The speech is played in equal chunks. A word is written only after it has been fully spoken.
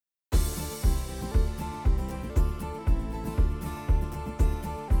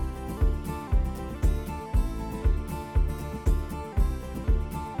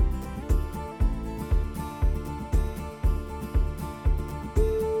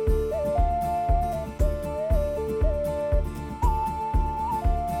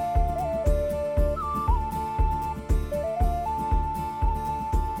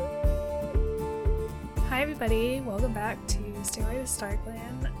everybody, welcome back to Stairway to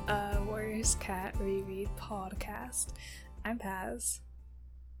Starkland, a Warriors Cat Reread podcast. I'm Paz.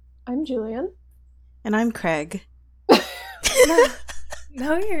 I'm Julian. And I'm Craig.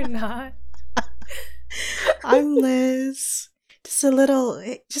 No, you're not. I'm Liz. Just a little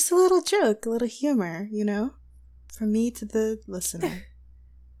joke, a little humor, from me to the listener.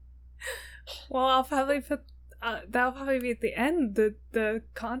 Well, I'll probably put that'll probably be at the end, the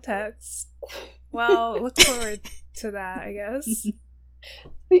context. Well, look forward to that, I guess.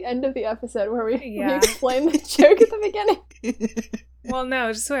 The end of the episode where we explain the joke at the beginning. Well,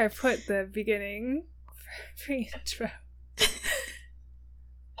 no, just where I put the beginning for intro.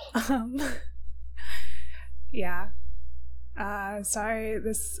 Yeah. Sorry,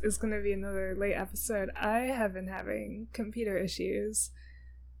 this is going to be another late episode. I have been having computer issues.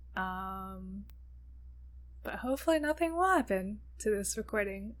 But hopefully nothing will happen to this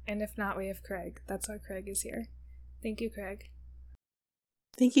recording. And if not, we have Craig. That's why Craig is here. Thank you, Craig.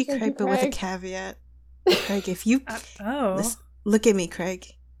 Thank you, Craig, but with a caveat. Craig, if you... look at me, Craig.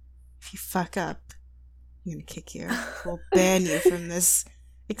 If you fuck up, I'm going to kick you. We'll ban you from this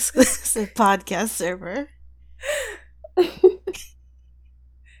exclusive podcast server. I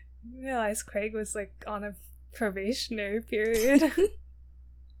realized Craig was on a probationary period.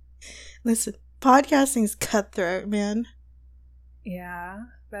 Listen, podcasting's cutthroat, man. Yeah,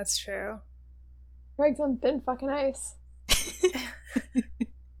 that's true. Craig's on thin fucking ice.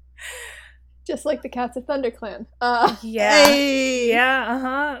 Just like the cats of ThunderClan. Yeah. Hey!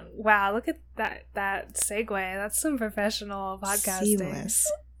 Yeah, Wow, look at that segue. That's some professional podcasting.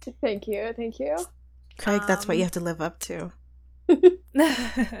 Seamless. Thank you. Craig, that's what you have to live up to.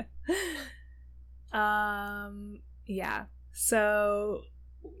 Yeah. So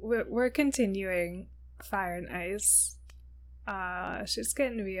we're continuing Fire and Ice. Shit's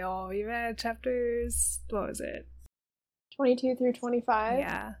getting real. We read chapters, what was it? 22 through 25.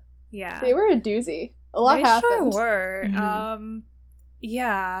 Yeah. They were a doozy. A lot happened. Sure were. Mm-hmm.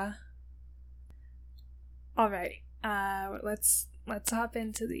 Yeah. All right. Let's hop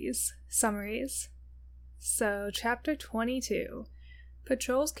into these summaries. So, chapter 22.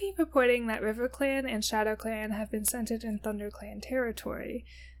 Patrols keep reporting that RiverClan and ShadowClan have been centered in ThunderClan territory.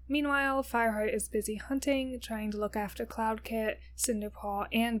 Meanwhile, Fireheart is busy hunting, trying to look after Cloudkit, Cinderpaw,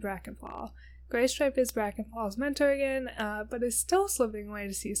 and Brackenpaw. Greystripe is Brackenpaw's mentor again, but is still slipping away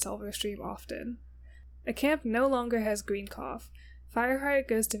to see Silverstream often. The camp no longer has Greencough. Fireheart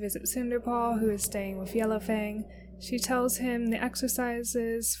goes to visit Cinderpaw, who is staying with Yellowfang. She tells him the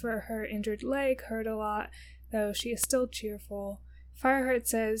exercises for her injured leg hurt a lot, though she is still cheerful. Fireheart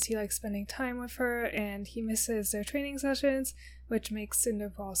says he likes spending time with her, and he misses their training sessions, which makes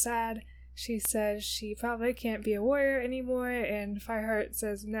Cinderpaw sad. She says she probably can't be a warrior anymore, and Fireheart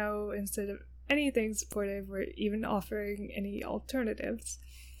says no instead of anything supportive or even offering any alternatives.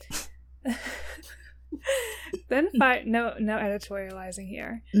 Then no editorializing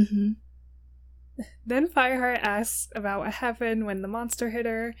here. Mm-hmm. Then Fireheart asks about what happened when the monster hit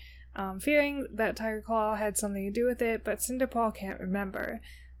her, fearing that Tigerclaw had something to do with it, but Cinderpaw can't remember.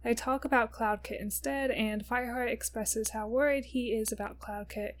 They talk about Cloudkit instead, and Fireheart expresses how worried he is about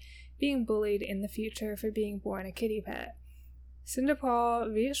Cloudkit being bullied in the future for being born a kitty pet.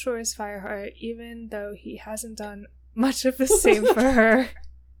 Cinderpaw reassures Fireheart, even though he hasn't done much of the same for her.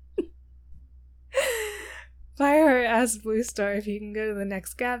 Fireheart asks Bluestar if he can go to the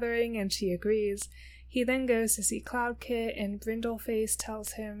next gathering, and she agrees. He then goes to see Cloudkit, and Brindleface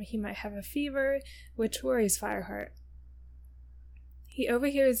tells him he might have a fever, which worries Fireheart. He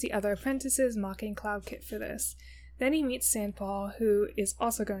overhears the other apprentices mocking Cloudkit for this. Then he meets Sandpaw, who is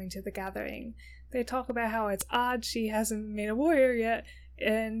also going to the gathering. They talk about how it's odd she hasn't made a warrior yet,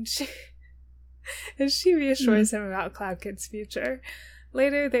 and she reassures him about Cloudkit's future.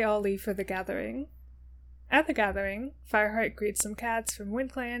 Later, they all leave for the gathering. At the gathering, Fireheart greets some cats from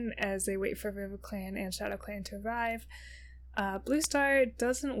WindClan as they wait for RiverClan and ShadowClan to arrive. Bluestar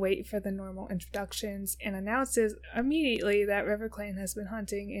doesn't wait for the normal introductions and announces immediately that RiverClan has been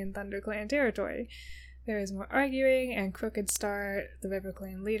hunting in ThunderClan territory. There is more arguing, and Crooked Star, the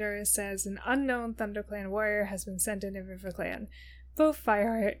RiverClan leader, says an unknown ThunderClan warrior has been sent into RiverClan. Both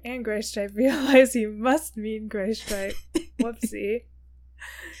Fireheart and Greystripe realize he must mean Greystripe. Whoopsie.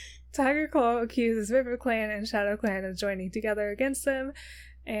 Tigerclaw accuses RiverClan and ShadowClan of joining together against them,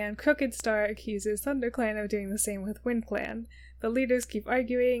 and Crooked Star accuses ThunderClan of doing the same with WindClan. The leaders keep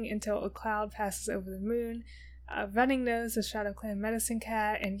arguing until a cloud passes over the moon. Running Nose, the ShadowClan medicine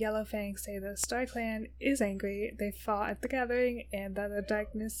cat, and Yellowfang say the StarClan is angry they fought at the gathering and that the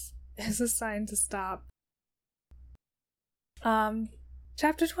darkness is a sign to stop.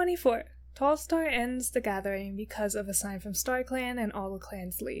 Chapter 24. Tallstar ends the gathering because of a sign from StarClan, and all the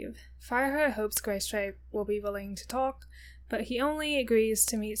clans leave. Fireheart hopes Graystripe will be willing to talk, but he only agrees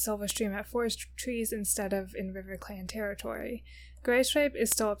to meet Silverstream at Forest Trees instead of in RiverClan territory. Graystripe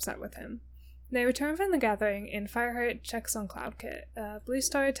is still upset with him. They return from the gathering, and Fireheart checks on Cloudkit.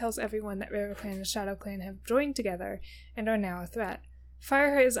 Bluestar tells everyone that RiverClan and ShadowClan have joined together and are now a threat.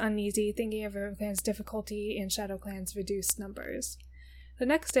 Fireheart is uneasy, thinking of RiverClan's difficulty and ShadowClan's reduced numbers. The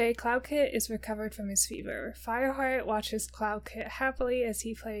next day, Cloudkit is recovered from his fever. Fireheart watches Cloudkit happily as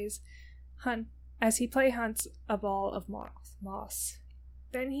he hunts a ball of moss.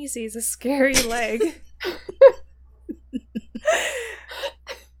 Then he sees a scary leg.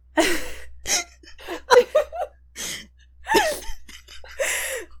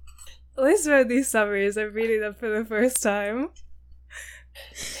 At least read these summaries. I'm reading them for the first time.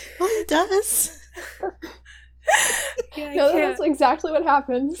 Well, he does. Yeah, no, that's exactly what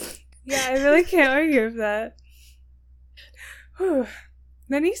happens. Yeah, I really can't argue with that. Whew.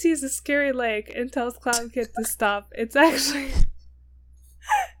 Then he sees a scary leg and tells Cloudkit to stop. It's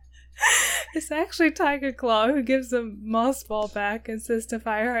actually Tiger Claw who gives him Moss Ball back and says to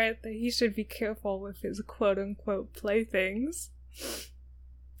Fireheart that he should be careful with his quote-unquote playthings.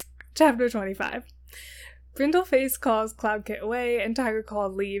 Chapter 25. Brindleface calls Cloudkit away, and Tiger Claw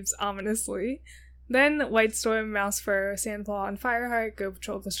leaves ominously. Then Whitestorm, Mousefur, Sandpaw, and Fireheart go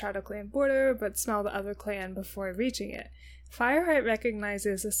patrol the ShadowClan border, but smell the other clan before reaching it. Fireheart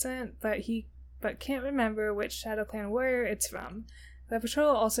recognizes the scent, but can't remember which ShadowClan warrior it's from. The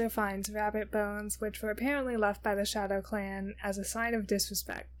patrol also finds rabbit bones, which were apparently left by the ShadowClan as a sign of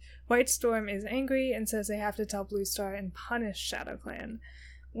disrespect. Whitestorm is angry and says they have to tell Bluestar and punish ShadowClan.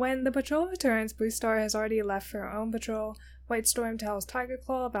 When the patrol returns, Bluestar has already left for her own patrol. Whitestorm tells Tiger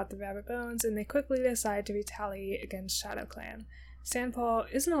Claw about the rabbit bones, and they quickly decide to retaliate against ShadowClan. Sandpaw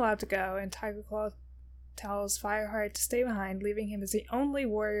isn't allowed to go, and Tiger Claw tells Fireheart to stay behind, leaving him as the only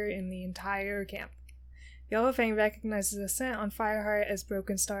warrior in the entire camp. Yellowfang recognizes the scent on Fireheart as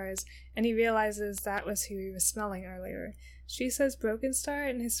Broken Star's, and he realizes that was who he was smelling earlier. She says Broken Star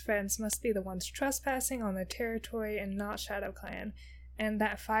and his friends must be the ones trespassing on their territory and not ShadowClan, and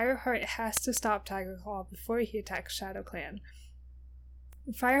that Fireheart has to stop Tiger Claw before he attacks ShadowClan.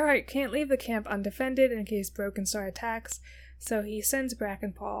 Fireheart can't leave the camp undefended in case Broken Star attacks, so he sends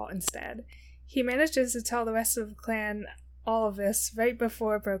Brackenpaw instead. He manages to tell the rest of the clan all of this right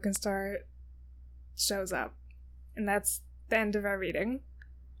before Broken Star shows up. And that's the end of our reading.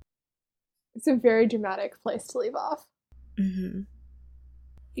 It's a very dramatic place to leave off. Mm-hmm.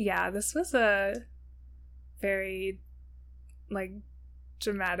 Yeah, this was a very,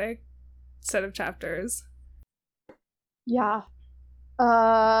 dramatic set of chapters. Yeah.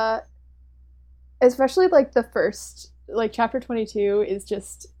 Especially, the first, chapter 22 is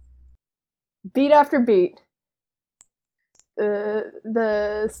just beat after beat.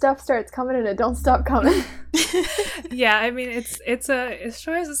 The stuff starts coming and it don't stop coming. Yeah, I mean, it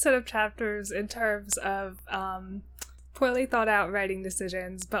sure is a set of chapters in terms of poorly thought out writing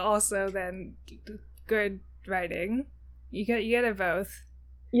decisions, but also then good writing. You get it both.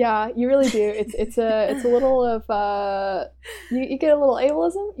 Yeah, you really do. It's a little of you get a little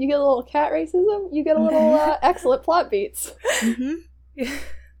ableism, you get a little cat racism, you get a little excellent plot beats. Mm-hmm. Yeah.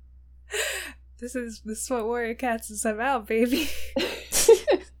 This is what Warrior Cats is about, baby. It's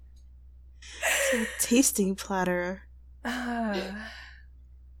a tasting platter.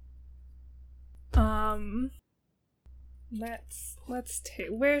 Let's take.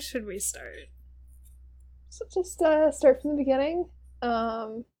 Where should we start? So just start from the beginning.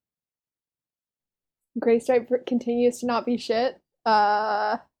 Graystripe continues to not be shit.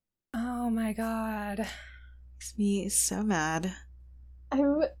 Oh my god. Makes me so mad. I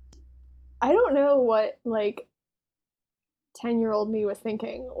don't know what 10-year-old me was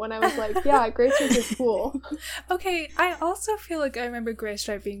thinking when I was like, yeah, Graystripe is cool. Okay, I also feel like I remember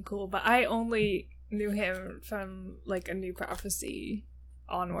Graystripe being cool, but I only knew him from A New Prophecy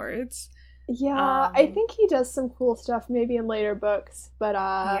onwards. Yeah, I think he does some cool stuff maybe in later books, but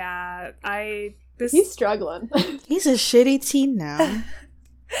he's struggling. He's a shitty teen now.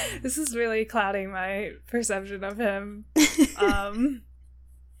 This is really clouding my perception of him.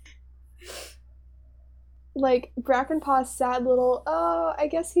 Brackenpaw's sad little, I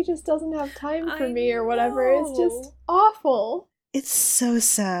guess he just doesn't have time for me or whatever. It's just awful. It's so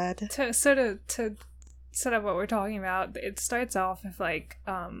sad. To set up what we're talking about, it starts off with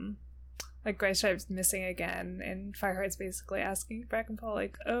Graystripe's missing again, and Fireheart's basically asking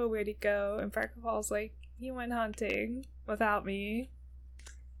Brackenpaw, oh, where'd he go? And Brackenpaw's like, he went hunting without me.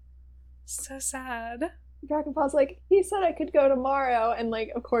 So sad. Dragonpaw's like, he said I could go tomorrow, and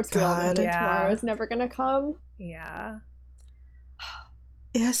like, of course we all know that tomorrow is never gonna come. Yeah.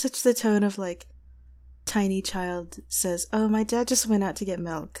 It has such the tone of like, tiny child says, "Oh, my dad just went out to get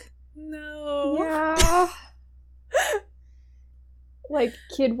milk." No. Yeah. Like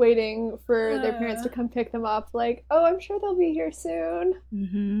kid waiting for their parents to come pick them up. Like, oh, I'm sure they'll be here soon.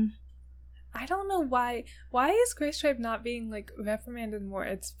 Mm-hmm. I don't know why. Why is Graystripe not being like reprimanded more?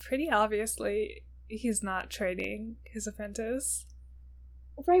 It's pretty obviously he's not training his apprentice.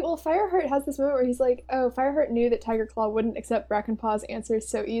 Right, well, Fireheart has this moment where he's like, oh, Fireheart knew that Tigerclaw wouldn't accept Brackenpaw's answers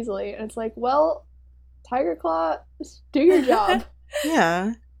so easily. And it's like, well, Tigerclaw, do your job.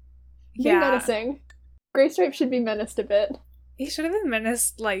 Yeah. Be menacing. Graystripe should be menaced a bit. He should have been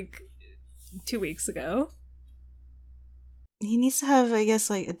menaced, like, 2 weeks ago. He needs to have, I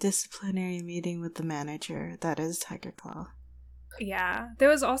guess, like, a disciplinary meeting with the manager. That is Tigerclaw. Yeah. There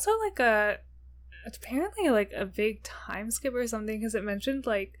was also, like, apparently, like, a big time skip or something, because it mentioned,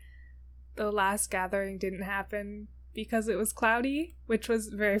 like, the last gathering didn't happen because it was cloudy, which was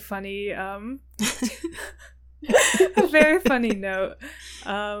very funny. A very funny note.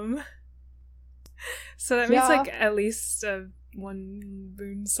 So that means, like, at least one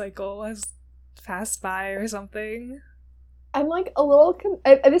moon cycle has passed by or something. I'm, like, a little...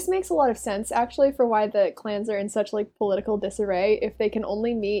 this makes a lot of sense, actually, for why the clans are in such, like, political disarray if they can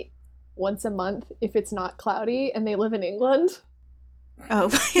only meet once a month if it's not cloudy and they live in England.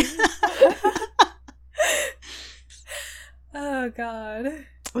 Oh. Oh, God.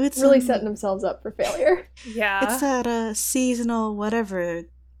 It's really setting themselves up for failure. Yeah. It's that seasonal whatever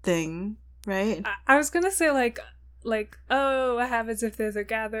thing, right? I was gonna say, like, oh, what happens if there's a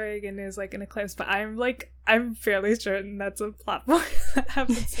gathering and there's, like, an eclipse, but I'm fairly certain that's a plot point that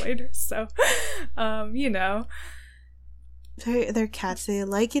happens later, so, you know. They're cats. They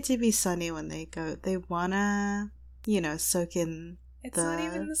like it to be sunny when they go. They wanna, soak in It's not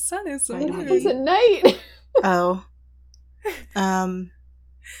even the sun, it's the moon. It's at night! Oh. Well,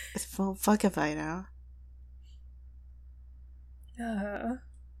 fuck if I know.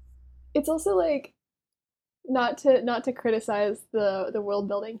 It's also, like, not to criticize the world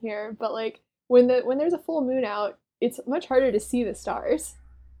building here, but, like, when there's a full moon out, it's much harder to see the stars.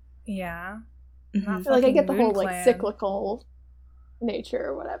 Yeah. Mm-hmm. Like, I get the whole, like, cyclical nature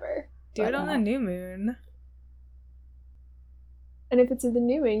or whatever. Do it on a new moon. And if it's in the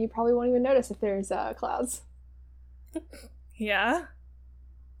new moon, you probably won't even notice if there's clouds. Yeah.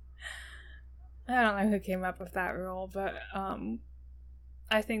 I don't know who came up with that rule, but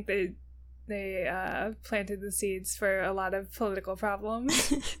I think they planted the seeds for a lot of political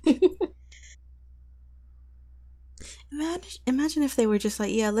problems. Imagine if they were just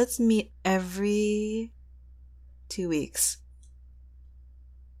like, yeah, let's meet every 2 weeks.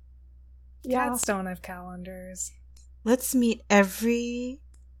 Cats don't have calendars. Let's meet every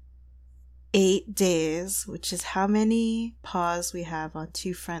 8 days, which is how many paws we have on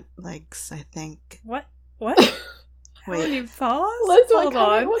 2 front legs, I think. What? How Wait. many paws? Liz, what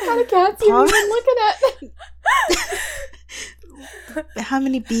kind of cats are you even looking at? How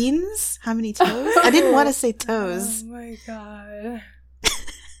many beans? How many toes? I didn't want to say toes. Oh my god.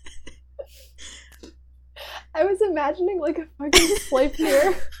 I was imagining, like, a fucking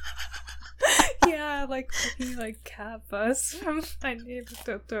Sleipnir. Yeah, like fucking, like, cat bus from My Neighbor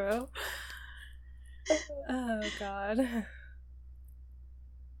Totoro. Oh god.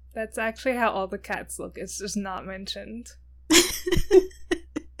 That's actually how all the cats look. It's just not mentioned.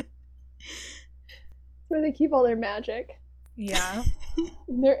 Where they keep all their magic. Yeah.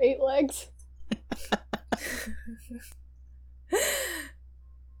 Their 8 legs.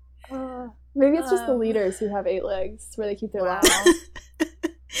 Maybe it's just the leaders who have 8 legs. It's where they keep their lives.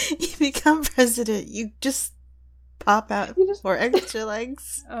 You become president, you just pop out 4 extra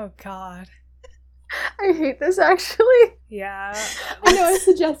legs. Oh god. I hate this, actually. Yeah. I know I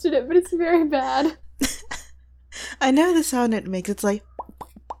suggested it, but it's very bad. I know the sound it makes. It's like...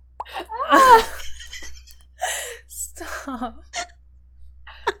 Ah! Stop.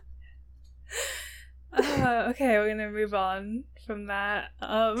 Okay, we're gonna move on from that.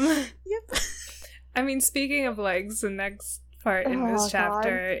 Yep. I mean, speaking of legs, the next part in this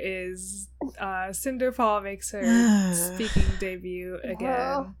chapter is Cinderpaw makes her speaking debut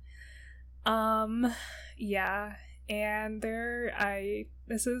again. Yeah, and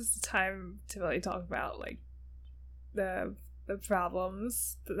this is the time to really talk about, like, the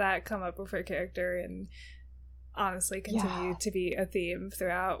problems that come up with her character and honestly continue to be a theme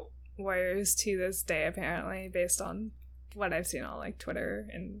throughout Warriors to this day, apparently, based on what I've seen on, like, Twitter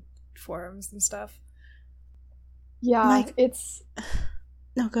and forums and stuff. Yeah,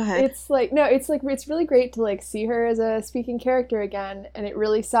 No, go ahead. It's really great to like see her as a speaking character again, and it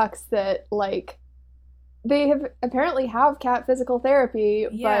really sucks that like they have apparently have cat physical therapy,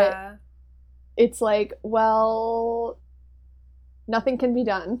 but it's like, well, nothing can be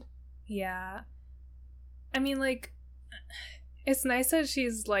done. Yeah. I mean, like, it's nice that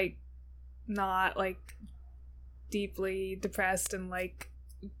she's like not like deeply depressed and like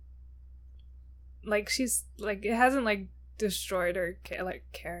she's like, it hasn't like destroyed her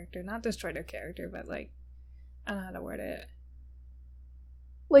character, not destroyed her character, but like, I don't know how to word it.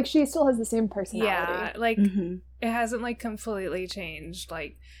 Like, she still has the same personality. Yeah, like it hasn't like completely changed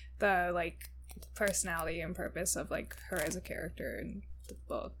like the like personality and purpose of like her as a character in the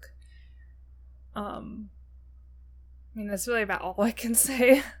book. I mean, that's really about all I can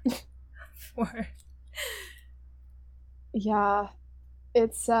say for. Yeah,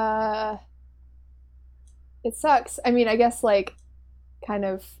 it's it sucks. I mean, I guess like kind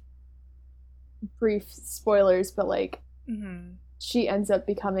of brief spoilers, but like she ends up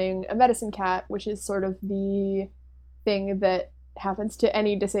becoming a medicine cat, which is sort of the thing that happens to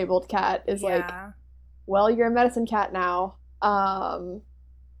any disabled cat is like, well, you're a medicine cat now,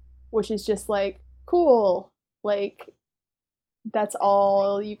 which is just like, cool, like that's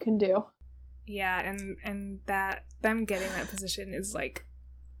all you can do. Yeah, and that them getting that position is like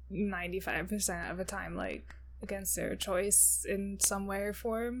 95% of the time like against their choice in some way or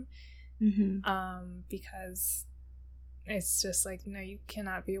form. Because it's just like, no, you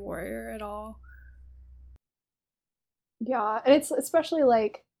cannot be a warrior at all. Yeah, and it's especially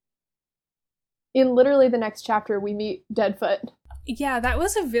like in literally the next chapter we meet Deadfoot. Yeah, that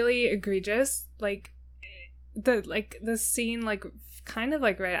was a really egregious like the scene like kind of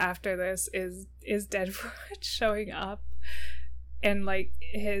like right after this is Deadfoot showing up, and like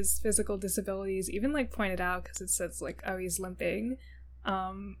his physical disabilities even like pointed out because it says like, oh, he's limping,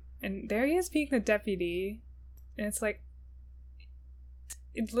 and there he is being the deputy, and it's like,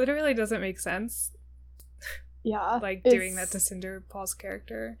 it literally doesn't make sense. Yeah, like doing that to Cinder Paul's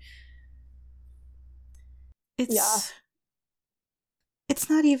character. It's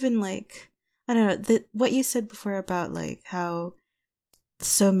not even like, I don't know, what you said before about like how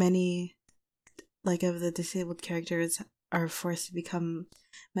so many like of the disabled characters are forced to become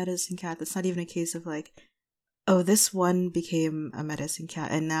medicine cat. It's not even a case of like, oh, this one became a medicine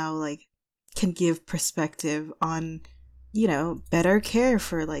cat and now like can give perspective on, you know, better care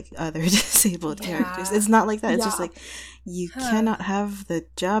for like other disabled characters. It's not like that. It's just like, you cannot have the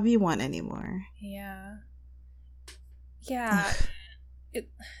job you want anymore.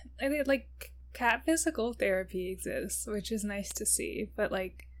 I mean, like, cat physical therapy exists, which is nice to see, but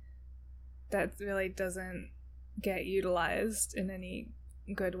like that really doesn't get utilized in any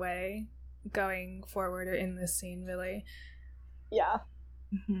good way going forward or in this scene, really. Yeah.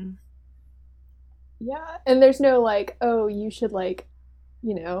 Yeah, and there's no like, oh, you should like,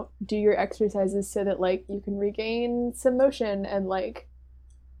 you know, do your exercises so that like you can regain some motion and like,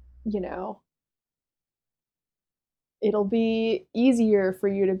 you know, it'll be easier for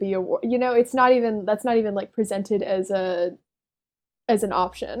you to be a, you know, that's not even like presented as an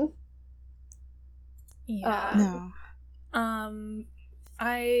option. No.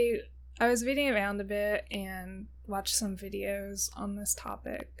 I was reading around a bit and watched some videos on this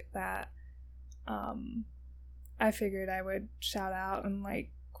topic that I figured I would shout out and like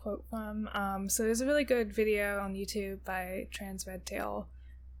quote from. So there's a really good video on YouTube by Trans Redtail,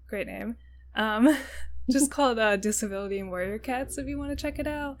 great name, just called Disability and Warrior Cats, if you want to check it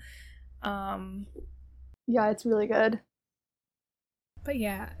out. Yeah, it's really good. But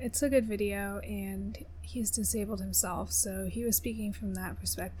yeah, it's a good video, and he's disabled himself, so he was speaking from that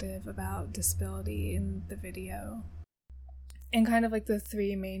perspective about disability in the video. And kind of like the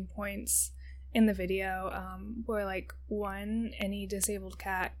three main points in the video were like, one, any disabled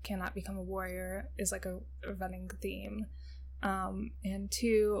cat cannot become a warrior is like a running theme. And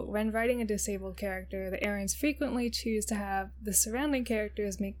two, when writing a disabled character, the Arians frequently choose to have the surrounding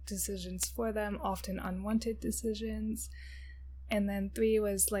characters make decisions for them, often unwanted decisions. And then three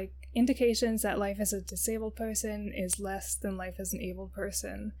was like, indications that life as a disabled person is less than life as an abled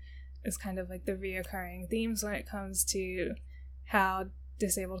person is kind of like the reoccurring themes when it comes to how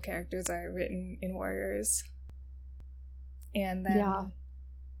disabled characters are written in Warriors. And then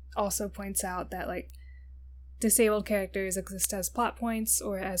also points out that like disabled characters exist as plot points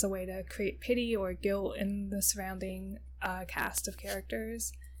or as a way to create pity or guilt in the surrounding cast of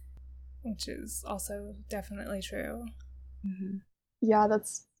characters, which is also definitely true. Yeah,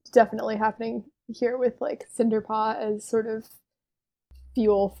 that's definitely happening here with like Cinderpaw as sort of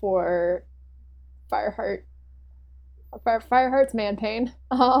fuel for Fireheart. Fireheart's man pain.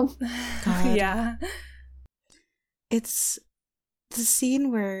 Yeah. It's the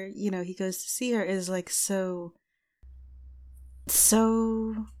scene where, he goes to see her is like so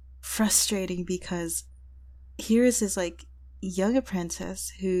frustrating, because here is this like young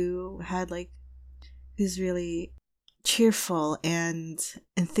apprentice who's really cheerful and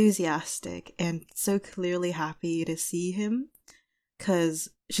enthusiastic and so clearly happy to see him because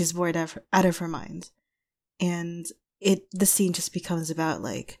she's bored out of her mind. And the scene just becomes about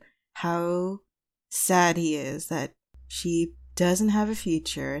like how sad he is that she doesn't have a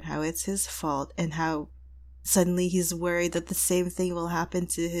future and how it's his fault, and how suddenly he's worried that the same thing will happen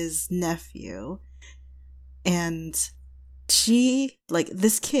to his nephew. And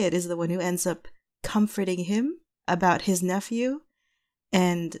this kid is the one who ends up comforting him about his nephew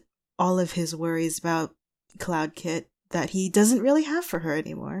and all of his worries about Cloud Kit that he doesn't really have for her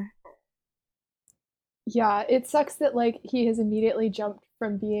anymore. Yeah, it sucks that like he has immediately jumped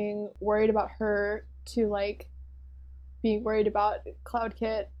from being worried about her to like being worried about Cloud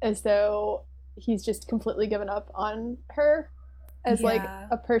Kit, as though he's just completely given up on her as like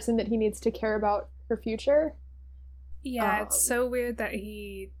a person that he needs to care about her future. Yeah, it's so weird that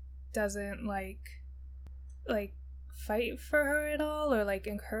he doesn't like fight for her at all or like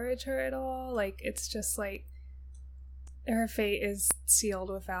encourage her at all. Like it's just like her fate is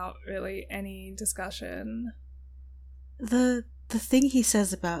sealed without really any discussion. The thing he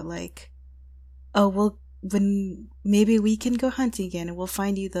says about like, oh well, when maybe we can go hunting again and we'll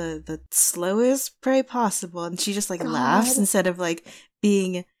find you the slowest prey possible, and she just like laughs instead of like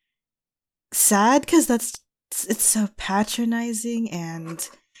being sad, because it's so patronizing, and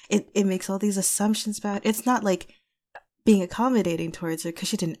it makes all these assumptions about it's not like being accommodating towards her because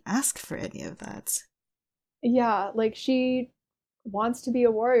she didn't ask for any of that. Yeah, like she wants to be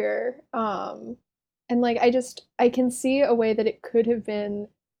a warrior. And like I can see a way that it could have been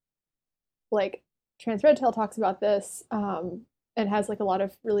like Trans Red Tail talks about this, and has like a lot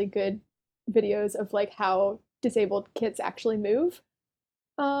of really good videos of like how disabled kids actually move.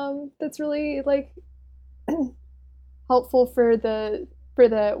 That's really like helpful for the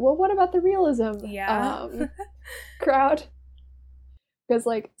well, what about the realism crowd? Because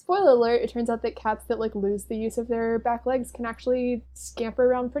like spoiler alert, it turns out that cats that like lose the use of their back legs can actually scamper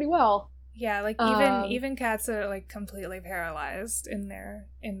around pretty well. Yeah, like even cats that are like completely paralyzed in their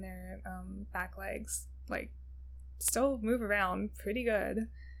back legs like still move around pretty good.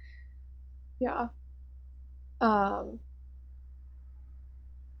 Yeah. But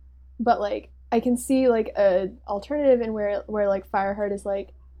like I can see like a alternative in where like Fireheart is like,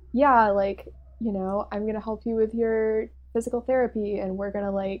 yeah, like, I'm gonna help you with your physical therapy, and we're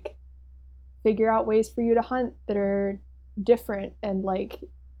gonna like figure out ways for you to hunt that are different, and like,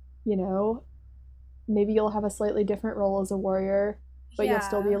 maybe you'll have a slightly different role as a warrior, but you'll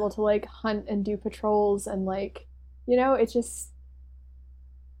still be able to like hunt and do patrols, and like,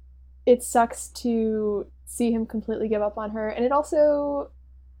 it sucks to see him completely give up on her. And it also,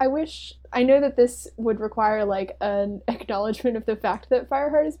 I know that this would require like an acknowledgement of the fact that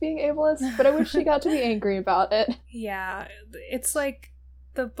Fireheart is being ableist, but I wish she got to be angry about it. Yeah, it's like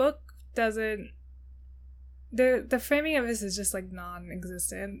the book doesn't, the framing of this is just like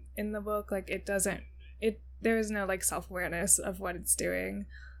non-existent in the book. Like there is no like self-awareness of what it's doing,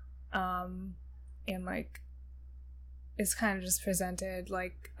 and like it's kind of just presented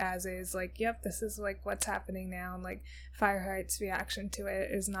like as is, like, yep, this is like what's happening now, and like Fireheart's reaction to it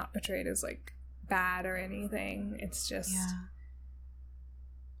is not portrayed as like bad or anything. It's just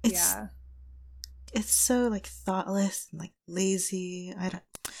it's so like thoughtless and like lazy.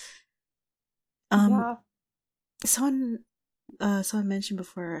 Someone mentioned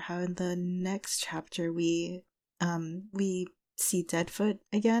before how in the next chapter we see Deadfoot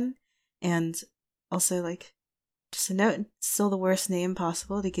again, and also like just a note, still the worst name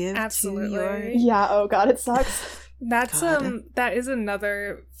possible to give to your... Yeah, oh god, it sucks. That's that is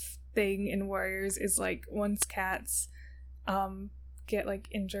another thing in Warriors, is like once cats get like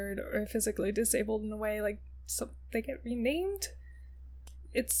injured or physically disabled in a way, like so they get renamed.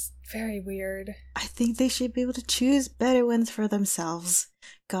 It's very weird. I think they should be able to choose better ones for themselves.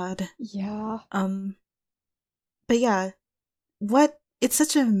 God. Yeah. But yeah, it's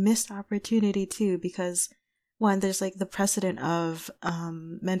such a missed opportunity too, because one, there's like the precedent of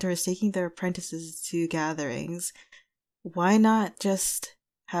mentors taking their apprentices to gatherings. Why not just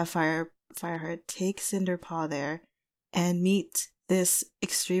have Fireheart take Cinderpaw there and meet this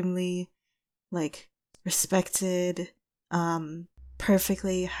extremely like respected,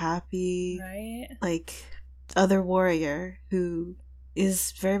 perfectly happy, right, like other warrior who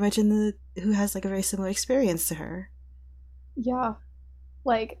is very much who has like a very similar experience to her. Yeah.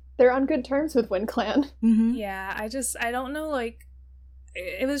 Like, they're on good terms with WindClan. Mm-hmm. Yeah, I don't know, like,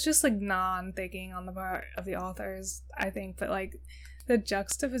 it was just, like, non-thinking on the part of the authors, I think, but, like, the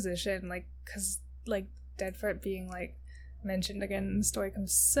juxtaposition, like, because, like, Deadfoot being, like, mentioned again in the story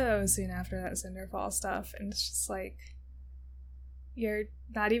comes so soon after that Cinderfall stuff, and it's just, like, you're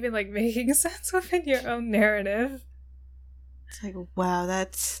not even, like, making sense within your own narrative. It's like, wow,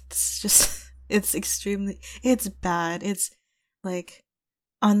 it's just, it's bad. It's, like,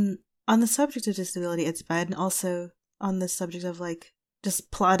 on the subject of disability, it's bad, and also on the subject of, like,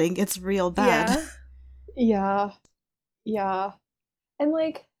 just plotting, it's real bad. Yeah. And,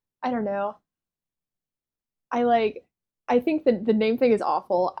 like, I don't know. I think that the name thing is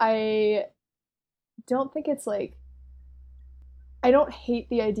awful. I don't think it's, like, I don't hate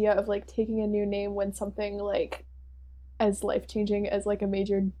the idea of, like, taking a new name when something, like, as life-changing as, like, a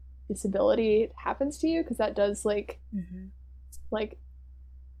major disability happens to you, because that does, like, like,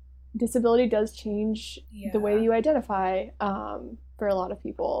 disability does change the way you identify for a lot of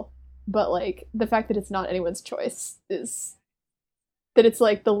people, but, like, the fact that it's not anyone's choice is that it's,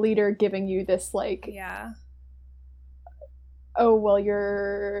 like, the leader giving you this, like, oh, well,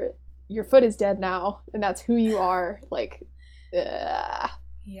 your foot is dead now and that's who you are, like, bad.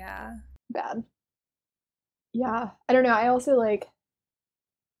 Yeah, I don't know. I also, like,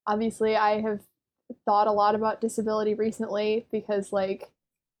 obviously I have thought a lot about disability recently because, like,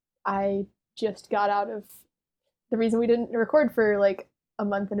 I just got out of, the reason we didn't record for, like, a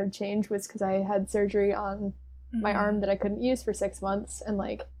month and a change was because I had surgery on my arm that I couldn't use for 6 months, and,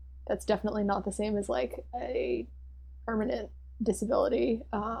 like, that's definitely not the same as, like, a permanent disability.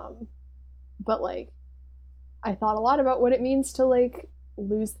 But, like, I thought a lot about what it means to, like,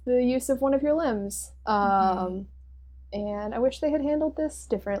 lose the use of one of your limbs. And I wish they had handled this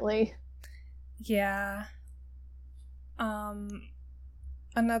differently. Yeah.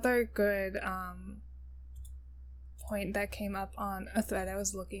 Another good point that came up on a thread I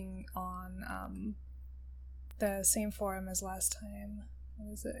was looking on the same forum as last time.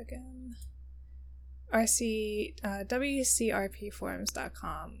 What is it again?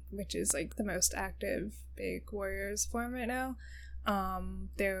 WCRPforums.com, which is, like, the most active big Warriors forum right now.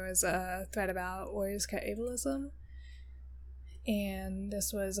 There was a thread about Warriors cat ableism, and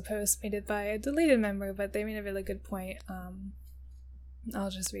this was a post made by a deleted member, but they made a really good point.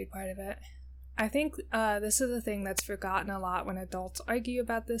 I'll just read part of it. I think this is a thing that's forgotten a lot when adults argue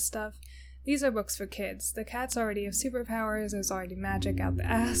about this stuff. These are books for kids. The cats already have superpowers, there's already magic out the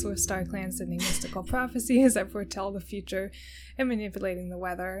ass with StarClan sending mystical prophecies that foretell the future and manipulating the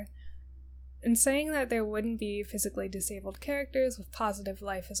weather. And saying that there wouldn't be physically disabled characters with positive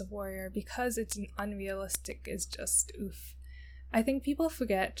life as a warrior because it's unrealistic is just oof. I think people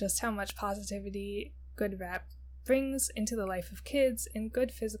forget just how much positivity good rap brings into the life of kids, and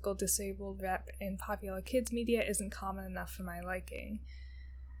good physical disabled rep in popular kids media isn't common enough for my liking.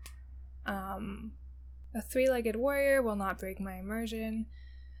 A three-legged warrior will not break my immersion.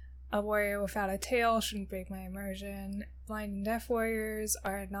 A warrior without a tail shouldn't break my immersion. Blind and deaf warriors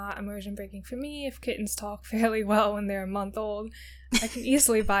are not immersion breaking for me if kittens talk fairly well when they're a month old. I can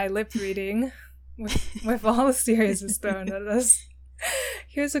easily buy lip reading with all the series is thrown at us.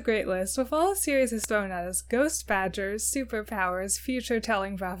 Here's a great list. With all the series is thrown at us: ghost badgers, superpowers,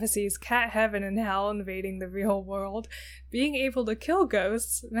 future-telling prophecies, cat heaven and hell invading the real world, being able to kill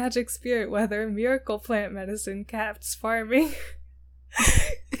ghosts, magic spirit weather, miracle plant medicine, cats farming,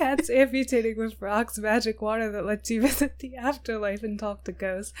 cats amputating with rocks, magic water that lets you visit the afterlife and talk to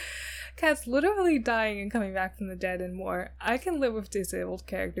ghosts, cats literally dying and coming back from the dead, and more. I can live with disabled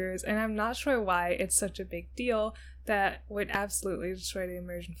characters, and I'm not sure why it's such a big deal that would absolutely destroy the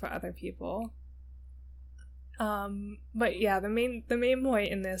immersion for other people. But yeah, the main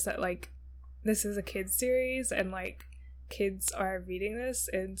point in this, that, like, this is a kids series, and, like, kids are reading this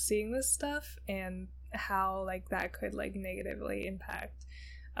and seeing this stuff, and how, like, that could, like, negatively impact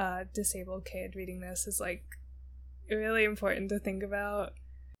a disabled kid reading this is, like, really important to think about.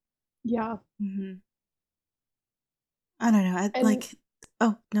 Yeah. I don't know.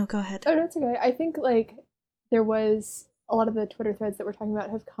 Oh, no, go ahead. Oh, no, it's okay. I think, like, there was a lot of the Twitter threads that we're talking about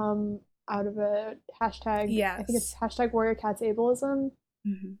have come out of a hashtag. Yes. I think it's hashtag Warrior Cats Ableism.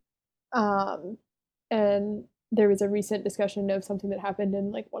 And there was a recent discussion of something that happened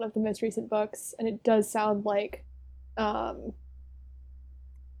in, like, one of the most recent books, and it does sound like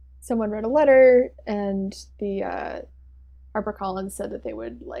someone wrote a letter, and the HarperCollins said that they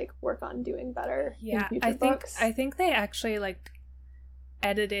would, like, work on doing better in future books. I think they actually, like,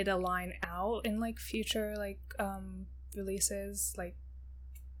 edited a line out in, like, future, like, releases, like,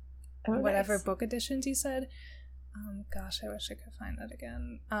 whatever nice. Book editions you said. Gosh, I wish I could find that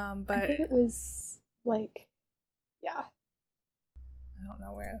again. But I think it was like, yeah. I don't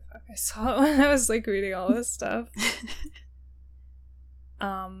know where the fuck I saw it when I was like reading all this stuff.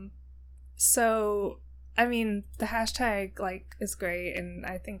 So I mean, the hashtag like is great, and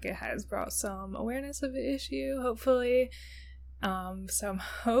I think it has brought some awareness of the issue, hopefully. So I'm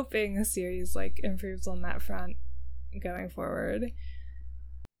hoping the series like improves on that front going forward.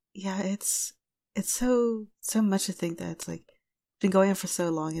 Yeah, it's so much to think that it's like been going on for so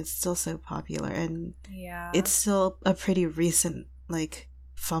long. It's still so popular, and it's still a pretty recent like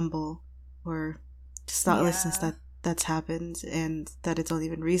fumble or just thoughtlessness that's happened, and that it's only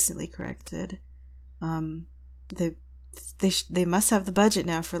been recently corrected. They must have the budget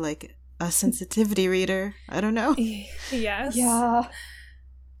now for like a sensitivity reader. I don't know. Yes. Yeah.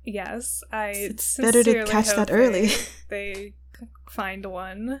 Yes. It's better to catch that early. They find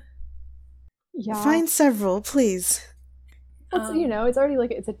one. Yeah. Find several, please. Well, it's already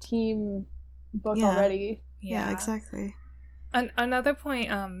like it's a team book already. Yeah, exactly. Another point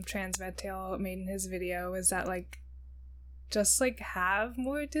Transvedtail made in his video is that like just like have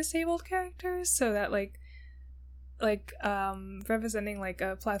more disabled characters so that like representing like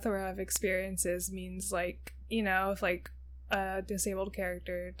a plethora of experiences means like, if like a disabled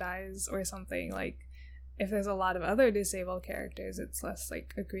character dies or something, like if there's a lot of other disabled characters it's less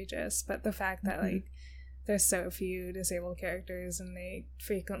like egregious. But the fact that like there's so few disabled characters and they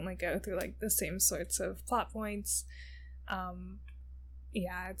frequently go through like the same sorts of plot points,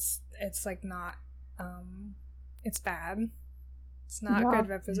 it's like not it's bad. It's not good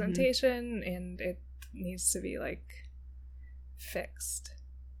representation, and it needs to be like fixed.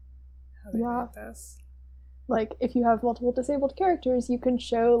 How do they write this? Like if you have multiple disabled characters, you can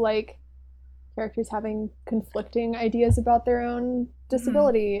show like characters having conflicting ideas about their own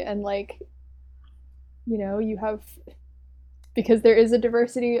disability, and like you have, because there is a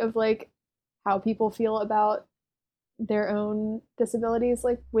diversity of like how people feel about their own disabilities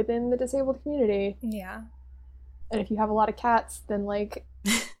like within the disabled community. Yeah. And if you have a lot of cats, then like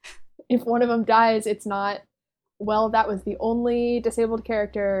if one of them dies, it's not, well, that was the only disabled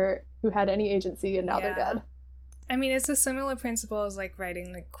character who had any agency and now they're dead. I mean, it's a similar principle as like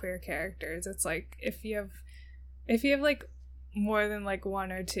writing like queer characters. It's like if you have like more than like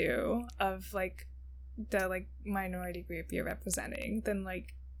one or two of like the like minority group you're representing, then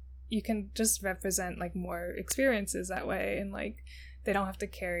like you can just represent like more experiences that way, and like they don't have to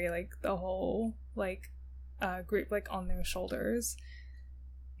carry like the whole like group like on their shoulders.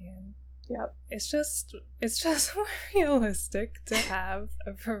 And it's just more realistic to have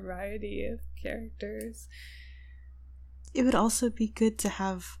a variety of characters. It would also be good to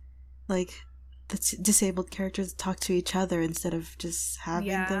have like the disabled characters talk to each other instead of just having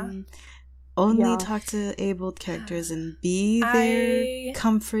them only talk to abled characters and be their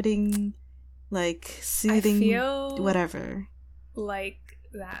comforting, like soothing, whatever. Like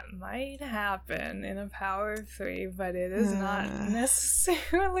that might happen in a Power 3, but it is not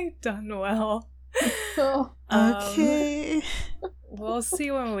necessarily done well. Okay. We'll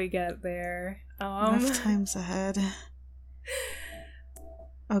see when we get there. Rough times ahead.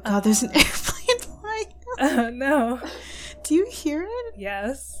 Oh god, there's an airplane flying. Oh no. Do you hear it?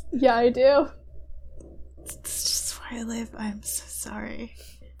 Yes. Yeah, I do. It's just where I live. I'm so sorry.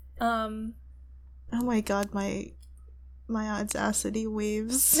 Oh my god, my audacity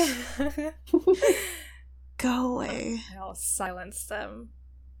waves. Go away. I'll silence them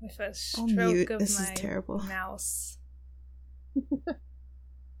with a stroke of this my is terrible. mouse.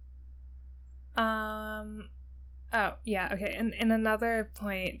 Oh, yeah, okay. And another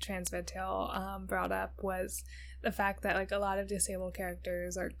point Transvedtail brought up was the fact that like a lot of disabled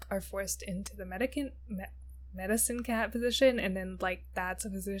characters are forced into the medicine cat position, and then like that's a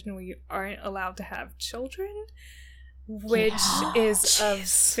position where you aren't allowed to have children, which is a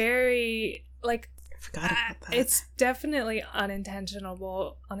very like I forgot about that. It's definitely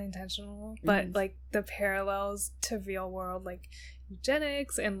unintentional, but like the parallels to real world like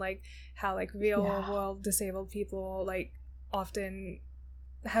eugenics and like how like real world disabled people like often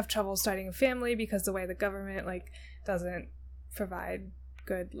have trouble starting a family because the way the government like doesn't provide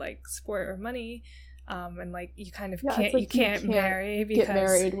good like support or money, and like you kind of you can't marry because get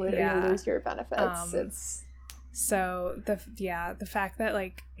married when you lose your benefits. It's so the fact that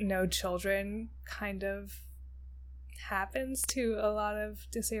like no children kind of happens to a lot of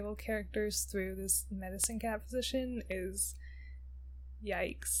disabled characters through this medicine cat position is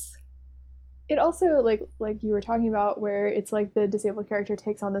yikes. It also like you were talking about where it's like the disabled character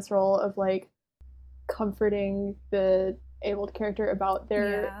takes on this role of like comforting the abled character about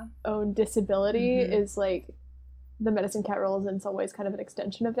their own disability is like the medicine cat role is in some ways kind of an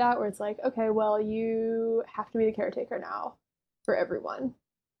extension of that, where it's like, okay, well, you have to be the caretaker now for everyone.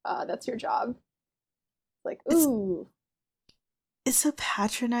 That's your job. Like, ooh. It's so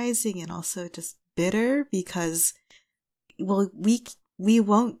patronizing and also just bitter because, well, we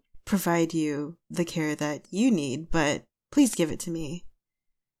won't provide you the care that you need, but please give it to me.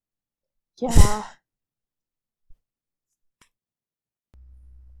 Yeah.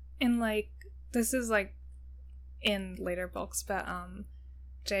 And like, this is like in later books, but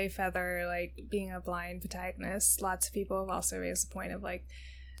Jay Feather, like, being a blind protagonist, lots of people have also raised the point of like,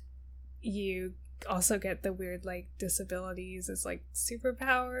 you also get the weird like disabilities as like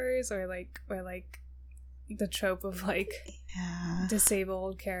superpowers, or like the trope of like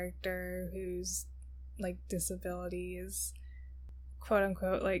disabled character whose like disability is quote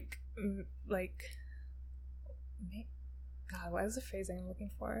unquote like God, what is the phrase I'm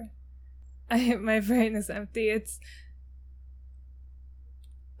looking for? My brain is empty. It's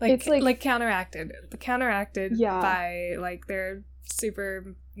like counteracted by like their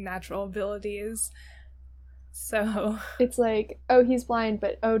supernatural abilities. So it's like, oh, he's blind,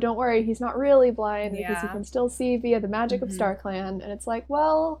 but oh, don't worry, he's not really blind because he can still see via the magic of StarClan. And it's like,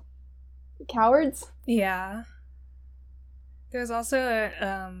 well, cowards. Yeah. There's also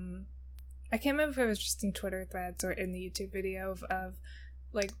I can't remember if it was just in Twitter threads or in the YouTube video of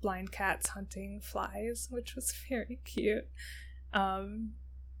like blind cats hunting flies, which was very cute.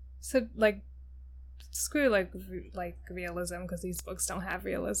 So like, screw like realism, because these books don't have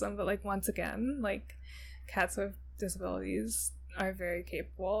realism, but like, once again, like, cats with disabilities are very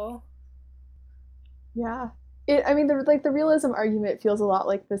capable. Yeah. The realism argument feels a lot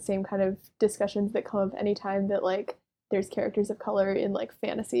like the same kind of discussions that come up anytime that like there's characters of color in like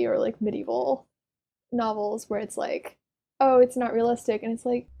fantasy or like medieval novels, where it's like, oh, it's not realistic, and it's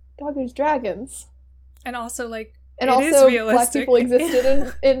like, dog, there's dragons. And also like, and it also is Black people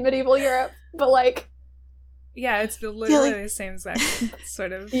existed in medieval Europe, but like, yeah, it's literally the same exact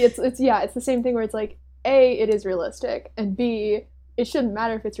sort of. It's the same thing where it's like, A, it is realistic, and B, it shouldn't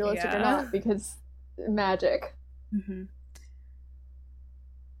matter if it's realistic or not, because magic. Mm-hmm.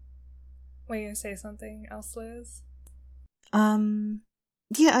 Were you gonna say something else, Liz?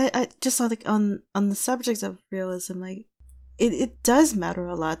 Yeah, I just saw like on the subject of realism, like it does matter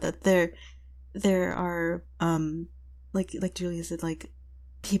a lot that there are like Julia said, like,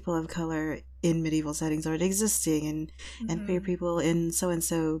 people of color in medieval settings already existing, and queer people in so and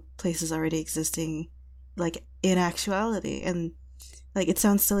so places already existing, like, in actuality. And like, it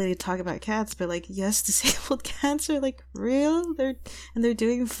sounds silly to talk about cats, but like, yes, disabled cats are like real, they're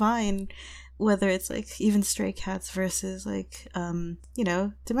doing fine, whether it's like even stray cats versus like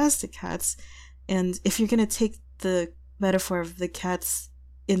domestic cats. And if you're gonna take the metaphor of the cats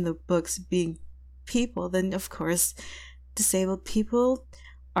in the books being people, then of course disabled people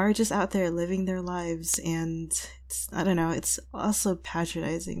are just out there living their lives. And it's also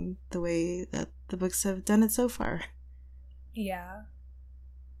patronizing the way that the books have done it so far. Yeah.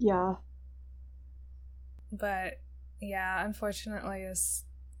 But yeah, unfortunately, this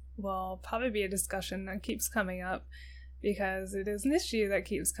will probably be a discussion that keeps coming up, because it is an issue that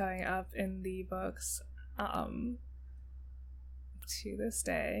keeps coming up in the books to this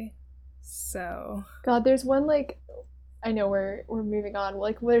day. So God, there's one like, I know we're moving on,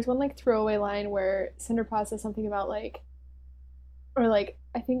 like, there's one like throwaway line where Cinderpaw says something about like, or like,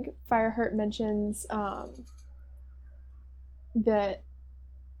 I think Fireheart mentions that,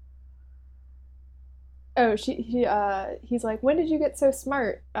 oh, he's like, when did you get so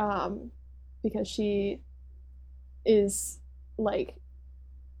smart? Because she is like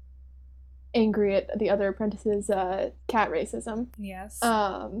angry at the other apprentices' cat racism. Yes.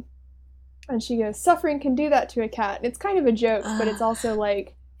 And she goes, suffering can do that to a cat. And it's kind of a joke, but it's also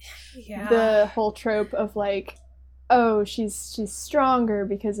like the whole trope of like, oh, she's stronger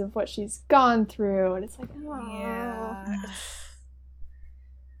because of what she's gone through, and it's like, oh. Yeah.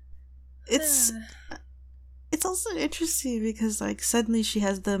 It's also interesting because like suddenly she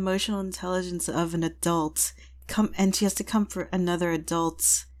has the emotional intelligence of an adult, and she has to comfort another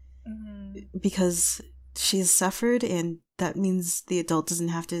adult because she's suffered, and that means the adult doesn't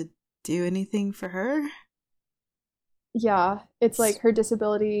have to do anything for her. Yeah, it's like her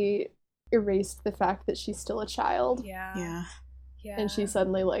disability erased the fact that she's still a child. Yeah. And she's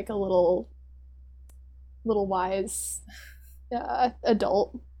suddenly like a little wise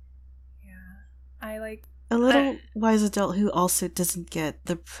adult. Yeah. I like a little wise adult who also doesn't get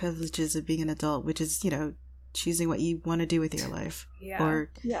the privileges of being an adult, which is, choosing what you want to do with your life.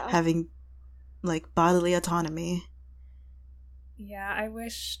 Or having like bodily autonomy. Yeah, I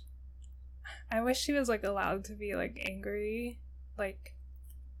wish I wish she was like allowed to be like angry, like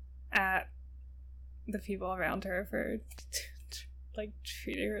at the people around her for like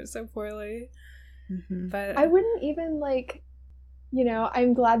treating her so poorly. Mm-hmm. But I wouldn't even like, you know,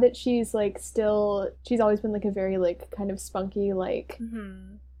 I'm glad that she's like she's always been like a very like kind of spunky, like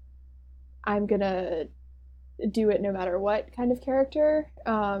I'm gonna do it no matter what kind of character.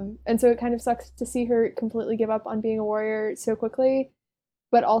 And so it kind of sucks to see her completely give up on being a warrior so quickly.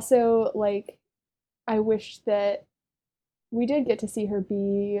 But also, like, I wish that we did get to see her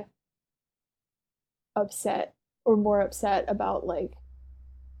be upset or more upset about like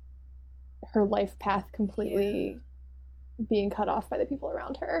her life path completely being cut off by the people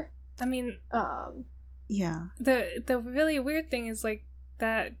around her. I mean, yeah. The really weird thing is like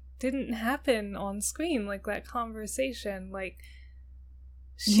that didn't happen on screen, like that conversation. Like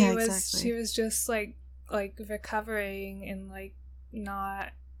she was just like recovering and like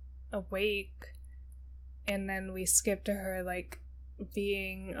not awake, and then we skip to her like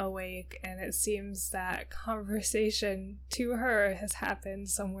being awake, and it seems that conversation to her has happened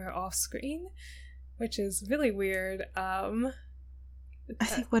somewhere off screen, which is really weird. I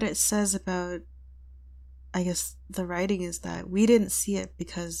think what it says about, I guess, the writing is that we didn't see it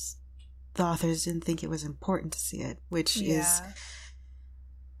because the authors didn't think it was important to see it, which is...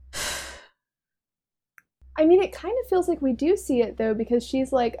 I mean, it kind of feels like we do see it, though, because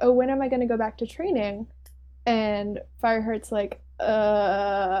she's like, oh, when am I going to go back to training? And Fireheart's like,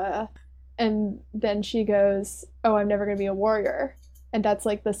 and then she goes, oh, I'm never going to be a warrior. And that's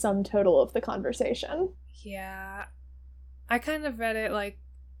like the sum total of the conversation. Yeah. I kind of read it like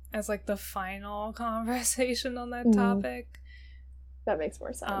as like the final conversation on that topic. That makes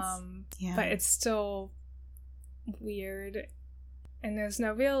more sense. But it's still weird. And there's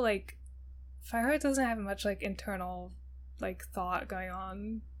no real like Fireheart doesn't have much like internal like thought going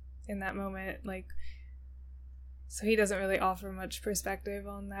on in that moment, like, so he doesn't really offer much perspective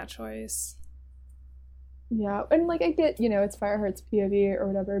on that choice. Yeah, and like I get, you know, it's Fireheart's POV or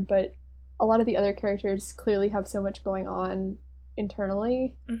whatever, but a lot of the other characters clearly have so much going on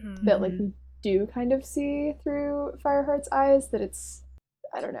internally that like we do kind of see through Fireheart's eyes that it's,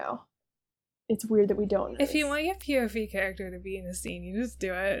 I don't know. It's weird that we don't notice. If you want your POV character to be in the scene, you just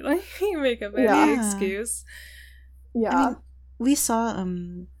do it. Like, you make up any excuse. Yeah. I mean, we saw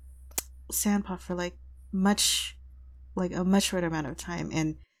Sandpaw for like a much shorter amount of time,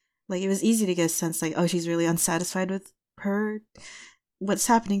 and like it was easy to get a sense like, oh, she's really unsatisfied with her, what's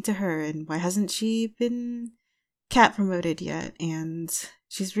happening to her, and why hasn't she been cat promoted yet, and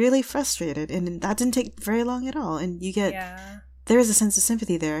she's really frustrated, and that didn't take very long at all, and you get there is a sense of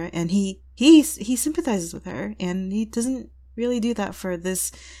sympathy there, and he sympathizes with her, and he doesn't really do that for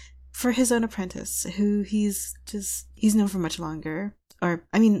his own apprentice, who he's known for much longer, or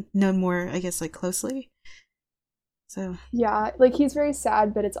I mean known more, I guess, like closely. So yeah, like he's very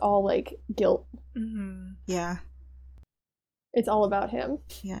sad, but it's all like guilt. Yeah, it's all about him.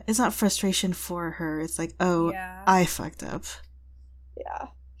 Yeah, it's not frustration for her, it's like, oh, I fucked up.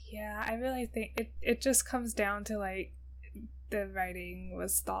 Yeah, I really think it just comes down to like the writing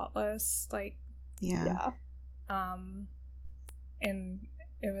was thoughtless, like and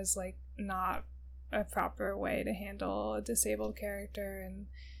it was like not a proper way to handle a disabled character,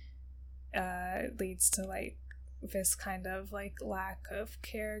 and leads to like this kind of like lack of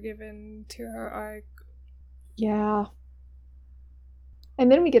care given to her arc. Yeah.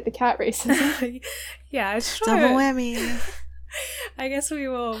 And then we get the cat racism. Yeah, sure. Double whammy. I guess we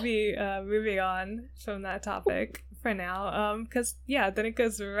will be moving on from that topic for now, because then it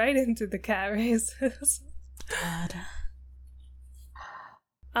goes right into the cat races.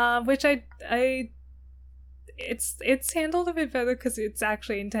 God. Which it's handled a bit better because it's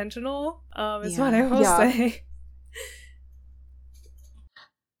actually intentional. Is what I will say.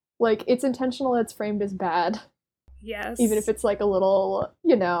 Like, it's intentional, it's framed as bad. Yes. Even if it's like a little,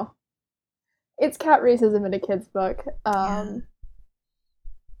 you know, it's cat racism in a kid's book.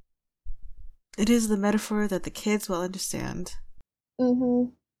 It is the metaphor that the kids will understand.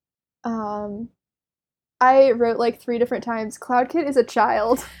 I wrote like 3 different times, Cloud Kid is a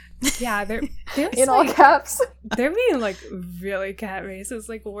child. Yeah, they're in all caps. They're being like really cat racist,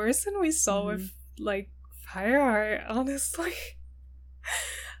 like worse than we saw with like Fireheart, honestly.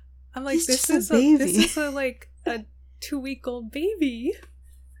 I'm like, this is a like a 2-week-old baby.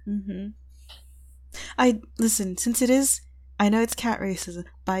 Listen, since it is, I know it's cat racism,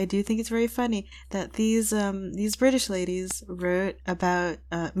 but I do think it's very funny that these British ladies wrote about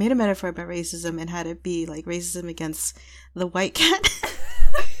made a metaphor about racism and had it be like racism against the white cat.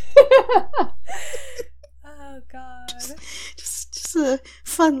 Oh god. Just a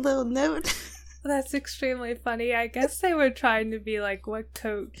fun little note. That's extremely funny. I guess they were trying to be like, what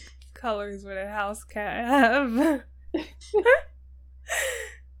coat colors would a house cat have?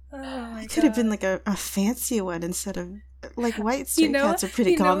 Oh it could have been like a fancy one instead of like white stray cats are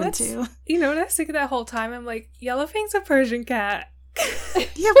pretty common too. You know what I was thinking that whole time? I'm like, Yellowfang's a Persian cat.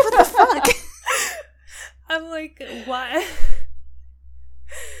 Yeah, what the fuck? I'm like, what?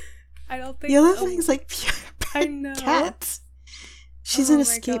 I don't think Yellowfang's like pure I know. cat. She's an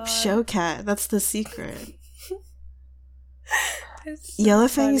escaped show cat. That's the secret. So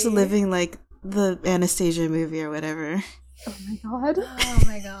Yellowfang's living like the Anastasia movie or whatever. Oh my god. Oh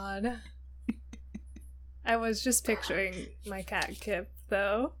my god. I was just picturing my cat Kip,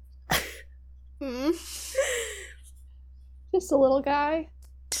 though. Just a little guy.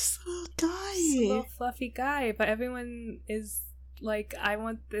 Just a little guy. Just a little fluffy guy, but everyone is like, I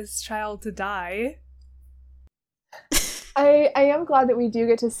want this child to die. I am glad that we do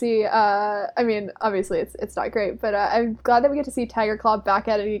get to see, I mean, obviously it's not great, but I'm glad that we get to see Tiger Claw back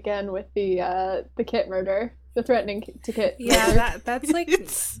at it again with the Kit murder. The threatening to Kit. Yeah, that's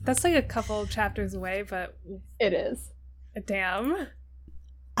like a couple chapters away, but it is. Damn.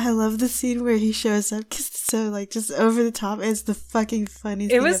 I love the scene where he shows up because it's so like just over the top. It's the fucking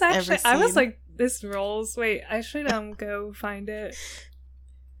funniest thing I've ever seen. I was like, this rolls. Wait, I should go find it.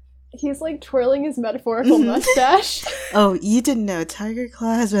 He's like twirling his metaphorical mustache. Oh, you didn't know Tiger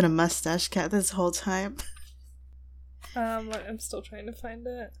Claw has been a mustache cat this whole time. I'm still trying to find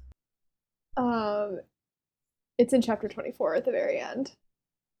it. It's in chapter 24 at the very end.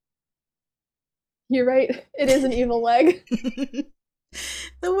 You're right. It is an evil leg.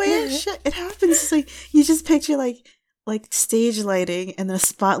 The way it happens is like you just picture like stage lighting, and then a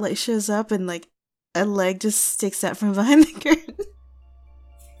spotlight shows up, and like a leg just sticks out from behind the curtain.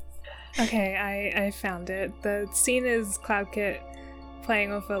 Okay, I found it. The scene is Cloud Kit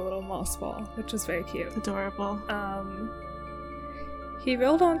playing with a little moss ball, which was very cute. Adorable. He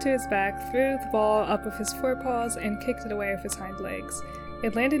rolled onto his back, threw the ball up with his forepaws, and kicked it away with his hind legs.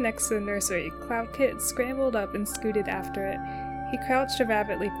 It landed next to the nursery. Cloud Kit scrambled up and scooted after it. He crouched a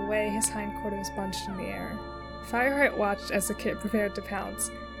rabbit leap away, his hindquarters bunched in the air. Fireheart watched as the kit prepared to pounce.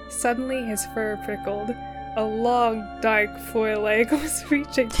 Suddenly his fur prickled. A long, dark foreleg was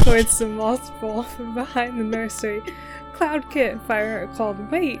reaching towards the moss ball from behind the nursery. Cloud Kit, Fireheart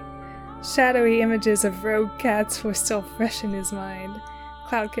called, "Wait!" Shadowy images of rogue cats were still fresh in his mind.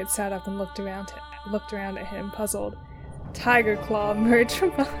 Cloud Kit sat up and looked around at him, puzzled. Tiger Claw emerged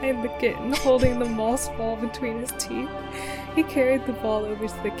from behind the kitten, holding the moss ball between his teeth. He carried the ball over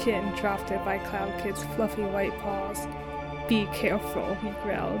to the kit and dropped it by Cloud Kit's fluffy white paws. "Be careful," he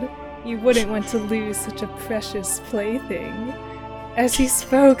growled. "You wouldn't want to lose such a precious plaything." As he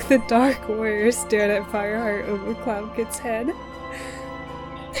spoke, the Dark Warrior stared at Fireheart over Cloud Kit's head.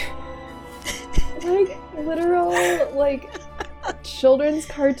 Like, literal, like, children's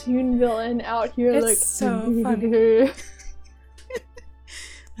cartoon villain out here, it's like, so funny.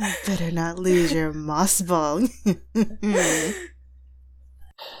 You better not lose your moss ball.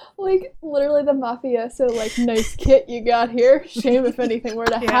 Like, literally the mafioso, like, nice kit you got here. Shame if anything were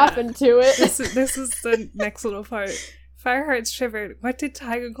to happen to it. This is the next little part. Fireheart shivered. What did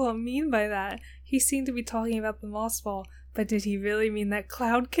Tiger Claw mean by that? He seemed to be talking about the moss ball, but did he really mean that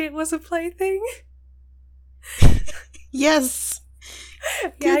Cloud Kit was a plaything? Yes.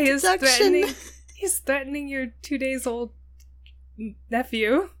 Yeah, he's threatening your 2 days old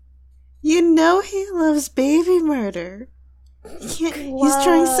nephew. You know he loves baby murder. He's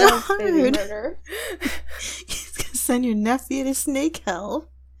trying so hard. He's gonna send your nephew to snake hell.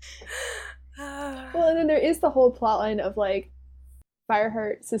 Well, and then there is the whole plotline of, like,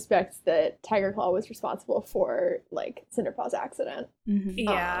 Fireheart suspects that Tiger Claw was responsible for, like, Cinderpaw's accident. Mm-hmm.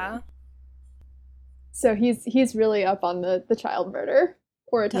 Yeah. So he's really up on the child murder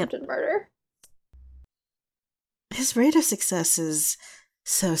or attempted murder. His rate of success is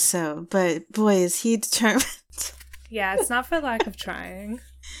so, but boy, is he determined. Yeah, it's not for lack of trying.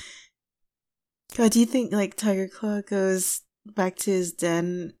 God, do you think, like, Tiger Claw goes back to his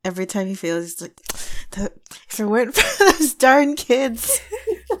den every time he fails? He's like, if it weren't for those darn kids,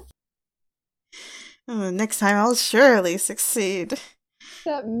 next time I'll surely succeed.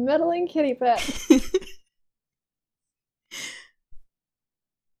 That meddling kitty pet.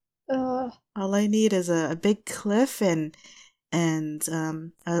 All I need is a big cliff and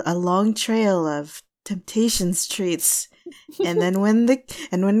a long trail of Temptations treats, and then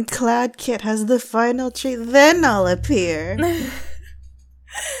when Cloud Kit has the final treat, then I'll appear.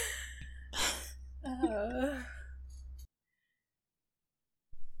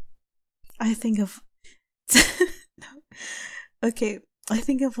 I think of okay. I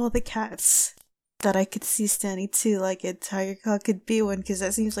think of all the cats that I could see standing too, like a tiger claw could be one, because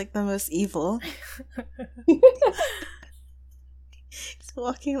that seems like the most evil. He's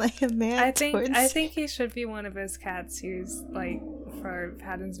walking like a man. I think he should be one of his cats who's like, for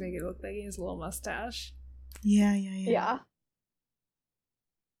patterns make it look like he has a little mustache. Yeah.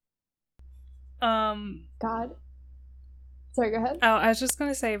 God. Sorry, go ahead. Oh, I was just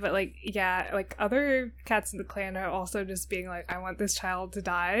gonna say, but like, yeah, like other cats in the clan are also just being like, I want this child to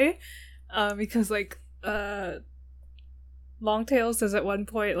die. Because like, Longtail says at one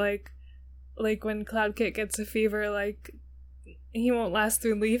point, like when Cloudkit gets a fever, like, he won't last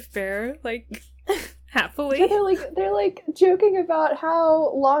through Leaf Bear, like, happily. Yeah, they're like joking about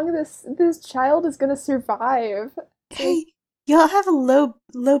how long this child is gonna survive. Hey, y'all have a low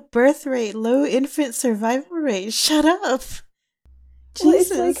birth rate, low infant survival rate. Shut up. Well,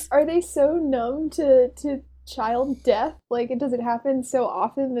 Jesus. it's like, are they so numb to child death? Like, does it happen so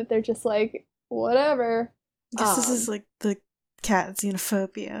often that they're just like, whatever? I guess this is like the cat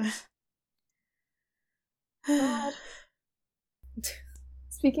xenophobia. God.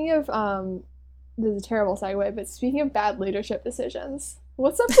 Speaking of, this is a terrible segue, but speaking of bad leadership decisions,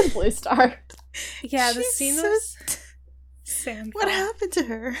 what's up with Blue Star? Yeah, the scene was... Sandpaw. What happened to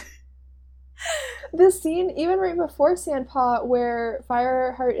her? The scene, even right before Sandpaw, where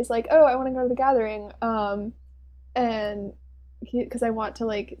Fireheart is like, oh, I want to go to the gathering, and because I want to,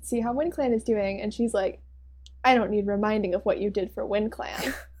 like, see how WindClan is doing, and she's like, I don't need reminding of what you did for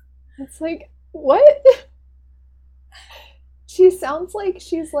WindClan. It's like, what? She sounds like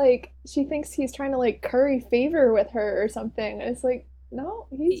she's like, she thinks he's trying to like curry favor with her or something. It's like, no,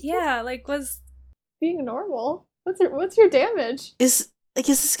 he's was being normal. What's your damage? Is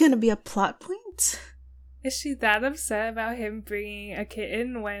this gonna be a plot point? Is she that upset about him bringing a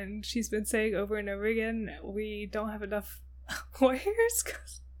kitten when she's been saying over and over again, we don't have enough warriors?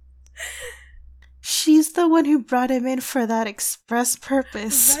 She's the one who brought him in for that express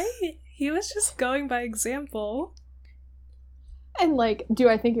purpose. Right? He was just going by example. And, like, do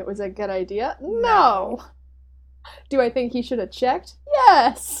I think it was a good idea? No. Do I think he should have checked?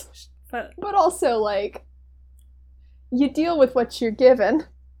 Yes. But also, like, you deal with what you're given.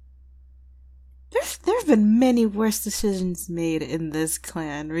 There have been many worse decisions made in this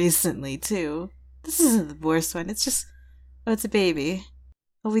clan recently, too. This isn't the worst one. It's just, it's a baby.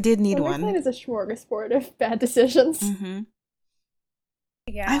 Well, we did need one. Clan is a smorgasbord of bad decisions. Mm-hmm.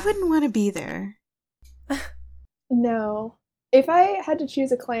 Yeah. I wouldn't want to be there. No. If I had to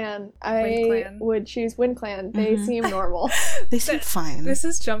choose a clan, I would choose WindClan. They seem normal. They seem fine. This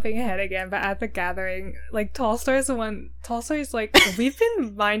is jumping ahead again, but at the gathering, like, Tallstar's the one. Tallstar's like, we've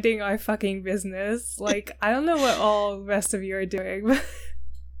been minding our fucking business. Like, I don't know what all the rest of you are doing, but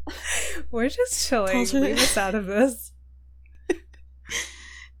we're just chilling. Leave us out of this.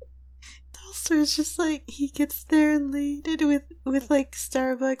 Tallstar's just like, he gets there elated with like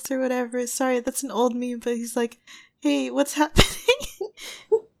Starbucks or whatever. Sorry, that's an old meme, but he's like, hey, what's happening?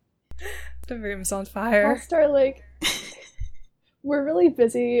 The room's on fire. Tallstar, like, we're really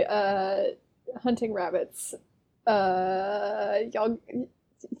busy hunting rabbits. Y'all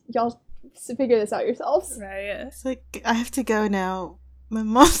figure this out yourselves. Right. It's like, I have to go now. My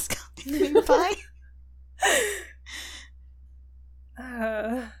mom's coming. Bye.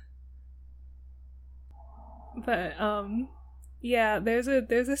 But yeah, there's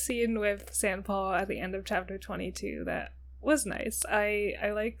a scene with Sandpaw at the end of chapter 22 that was nice.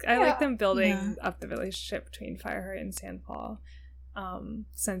 I like them building up the relationship between Fireheart and Sandpaw.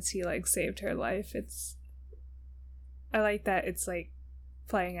 Since he like saved her life, I like that it's like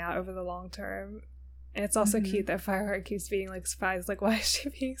playing out over the long term. And it's also cute that Fireheart keeps being like surprised, like, why is she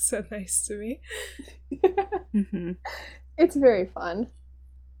being so nice to me? It's very fun.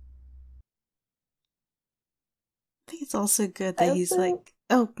 I think it's also good that he's like,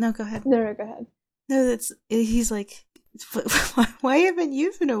 oh, no, go ahead. No, go ahead. No, he's like, why haven't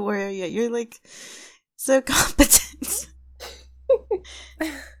you been a warrior yet? You're like so competent.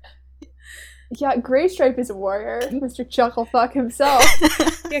 Yeah, Graystripe is a warrior. Mr. Chucklefuck himself.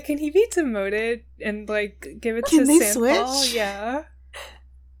 Yeah, can he be demoted and like give it to Sandpaw? Switch? Yeah.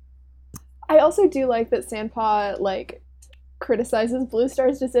 I also do like that Sandpaw like criticizes Blue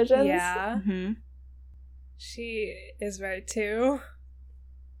Star's decisions. Yeah. She is right too.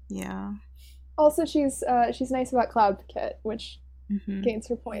 Yeah. Also, she's nice about Cloudkit, which gains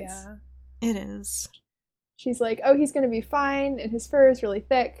her points. Yeah. It is. She's like, oh, he's going to be fine, and his fur is really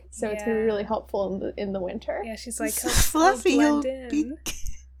thick, so it's going to be really helpful in the winter. Yeah, she's like, fluffy. He'll blend in.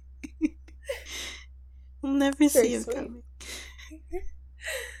 We'll never see him coming.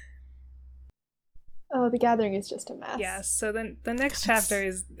 Oh, The Gathering is just a mess. Yes, so then the next chapter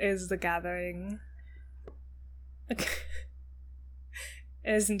is The Gathering. It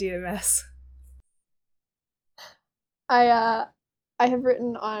is indeed a mess. I have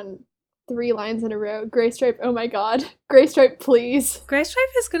written on 3 lines in a row, Graystripe, oh my god. Graystripe, please.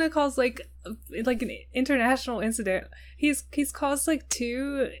 Graystripe is gonna cause like an international incident. He's caused like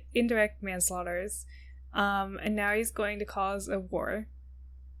 2 indirect manslaughters. And now he's going to cause a war.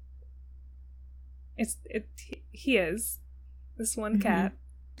 He is. This one cat.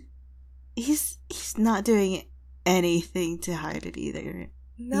 He's not doing anything to hide it either.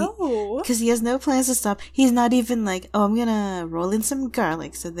 No. Because he has no plans to stop. He's not even like, oh, I'm gonna roll in some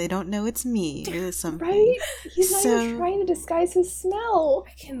garlic so they don't know it's me or something. Right? He's not even trying to disguise his smell.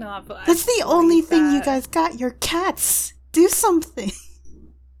 I cannot believe that's the only thing you guys got. Your cats. Do something.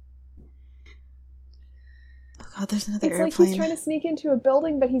 Oh god, there's another airplane. It's like he's trying to sneak into a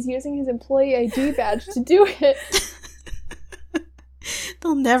building, but he's using his employee ID badge to do it.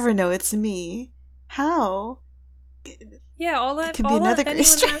 They'll never know it's me. How? Yeah, all that anyone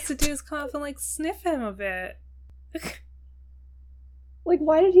has to do is come up and like sniff him a bit. Like,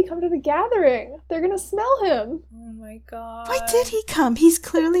 why did he come to The Gathering? They're gonna smell him. Oh my god. Why did he come? He's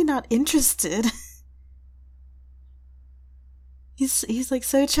clearly not interested. He's like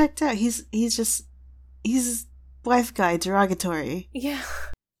so checked out. He's wife guy, derogatory. Yeah.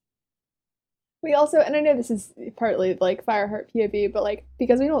 We also, and I know this is partly like Fireheart POV, but like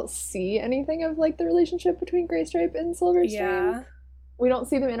because we don't see anything of like the relationship between Graystripe and Silverstream, we don't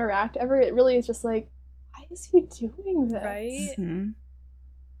see them interact ever. It really is just like, why is he doing this? Right? Mm-hmm.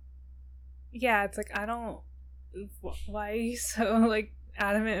 Yeah, it's like, I don't. Why are you so like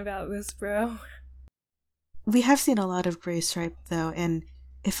adamant about this, bro? We have seen a lot of Graystripe though, and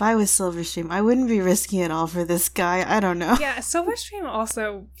if I was Silverstream, I wouldn't be risking it all for this guy. I don't know. Yeah, Silverstream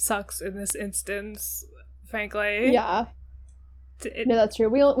also sucks in this instance, frankly. Yeah. No, that's true.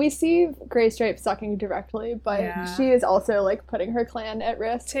 We see Graystripe sucking directly, but she is also like putting her clan at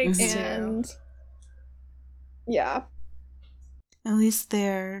risk. Yeah. At least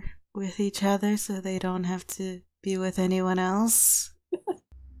they're with each other, so they don't have to be with anyone else.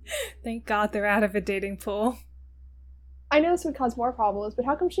 Thank God they're out of a dating pool. I know this would cause more problems, but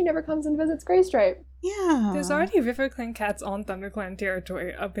how come she never comes and visits Graystripe? Yeah. There's already RiverClan cats on ThunderClan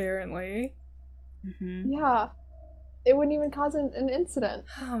territory, apparently. Mm-hmm. Yeah. It wouldn't even cause an incident.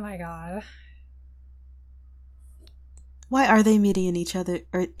 Oh my god. Why are they meeting in each other,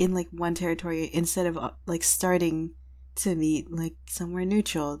 or in like one territory, instead of like starting to meet like somewhere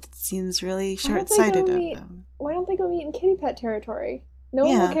neutral? It seems really short-sighted of them. Why don't they go meet in kitty pet territory? No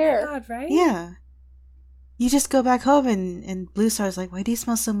one will care. God, right? Yeah. You just go back home and Blue Star's like, why do you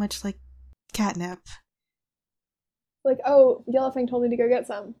smell so much like catnip? Like, oh, Yellowfang told me to go get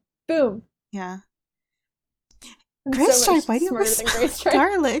some. Boom. Yeah. Graystripe, why do you smell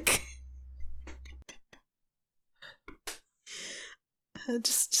garlic?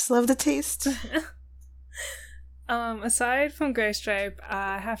 just love the taste. Aside from Graystripe,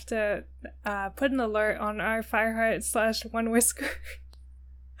 I have to put an alert on our Fireheart / One Whisker.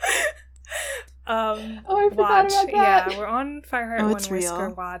 I forgot about that. Yeah, we're on Fireheart One Whisker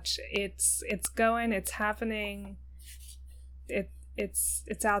real. watch. It's going, it's happening.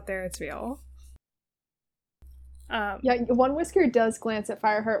 It's out there, it's real. Yeah, One Whisker does glance at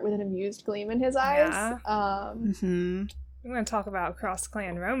Fireheart with an amused gleam in his eyes. Yeah. Mm-hmm. I'm gonna talk about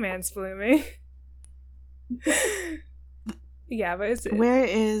cross-clan romance, Bloomy. Yeah, but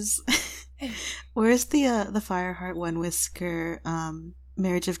where's the Fireheart One Whisker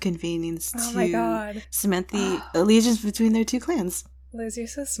marriage of convenience to cement the allegiance between their 2 clans? Liz, you're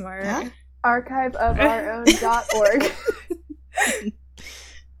so smart. Yeah? Archiveofourown.org.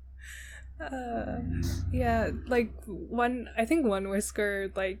 Yeah, like I think One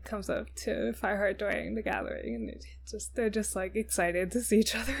Whisker like comes up to Fireheart during the gathering, and they're just like excited to see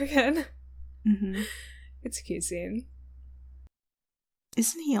each other again. Mm-hmm. It's a cute scene.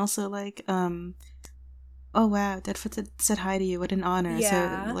 Isn't he also like, oh wow, Deadfoot said hi to you, what an honor.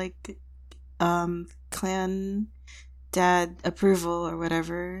 Yeah. So like, clan dad approval or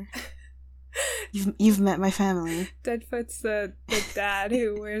whatever. You've met my family. Deadfoot's the dad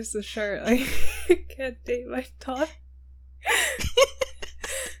who wears the shirt like, can't date my daughter.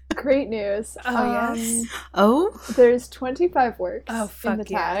 Great news. Yes. There's 25 works in the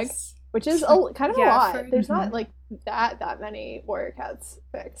tag, yes. which is kind of a lot. There's mm-hmm. not like that many warrior cats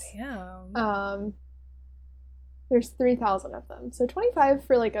fixed. Yeah. There's 3,000 of them, so 25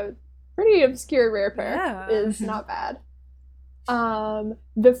 for like a pretty obscure rare pair is not bad.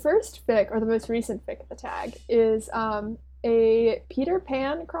 The first fic, or the most recent fic of the tag, is a Peter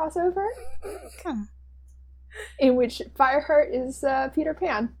Pan crossover. in which Fireheart is Peter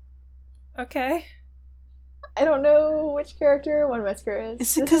Pan. Okay. I don't know which character One Whisker is.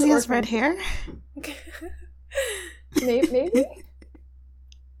 Is it because he has red hair? Maybe.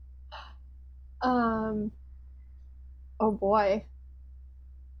 Oh boy.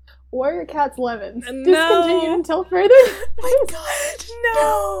 Warrior Cats Lemons. No. Discontinued until further. Oh my god.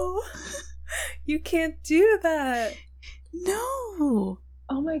 No. You can't do that. No.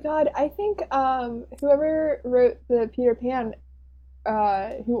 Oh my god. I think whoever wrote the Peter Pan,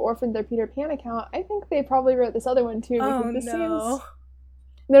 who orphaned their Peter Pan account, I think they probably wrote this other one too. Oh, this no. Seems...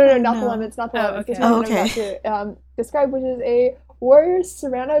 No, not the lemons, not the lemons. Okay. This one I'm about to describe, which is a Warriors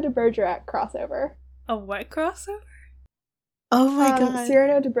Cyrano de Bergerac crossover. A what crossover? Oh my god.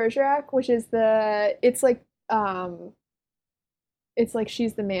 Cyrano de Bergerac, which is it's like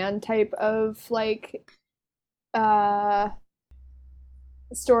she's the man type of like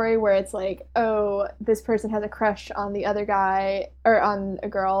story where it's like, oh, this person has a crush on the other guy or on a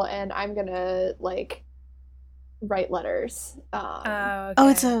girl, and I'm gonna like write letters. Okay.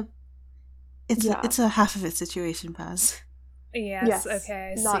 Oh, it's a half of it situation, Paz. Yes.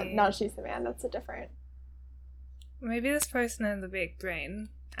 Okay. I see. Not she's the man. That's a different. Maybe this person has a big brain.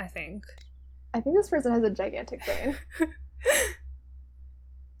 I think this person has a gigantic brain.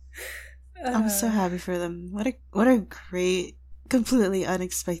 I'm so happy for them. What a great, completely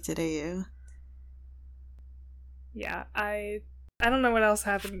unexpected AU. Yeah, I don't know what else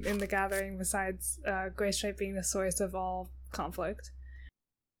happened in the gathering besides Graystripe being the source of all conflict.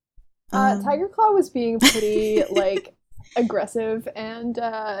 Tiger Claw was being pretty like aggressive and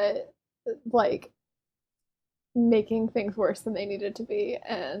like making things worse than they needed to be,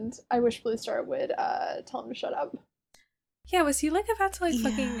 and I wish Blue Star would tell him to shut up. Yeah, was he like about to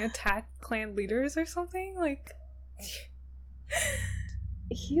fucking attack clan leaders or something? Like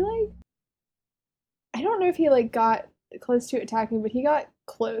he like I don't know if he like got close to attacking, but he got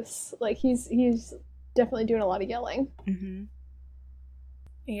close. Like he's definitely doing a lot of yelling. Mm-hmm.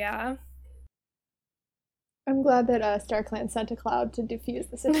 Yeah. I'm glad that StarClan sent a cloud to defuse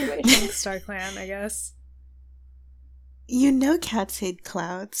the situation. StarClan, I guess. You know cats hate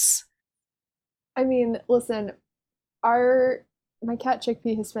clouds. I mean, listen, my cat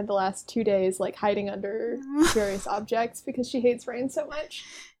Chickpea has spent the last 2 days like hiding under various objects because she hates rain so much.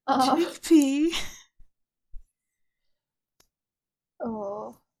 Chickpea.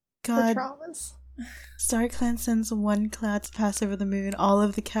 Oh, God. the traumas. StarClan sends one cloud to pass over the moon. All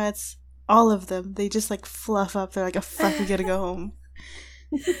of the cats, all of them, they just like fluff up. They're like, "Oh fuck, we gotta go home."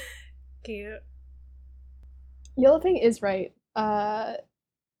 Cute. Yellowfang is right.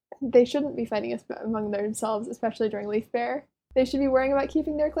 They shouldn't be fighting among themselves, especially during Leaf Bear. They should be worrying about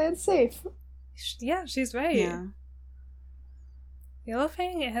keeping their clans safe. Yeah, she's right. Yeah.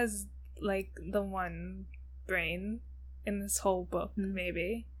 Yellowfang has like the one brain in this whole book,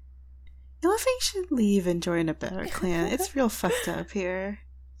 maybe. Yellowfang should leave and join a better clan. It's real fucked up here.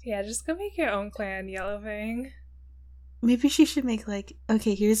 Yeah, just go make your own clan, Yellowfang. Maybe she should make like,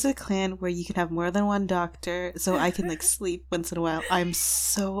 okay, here's a clan where you can have more than one doctor, so I can like sleep once in a while. I'm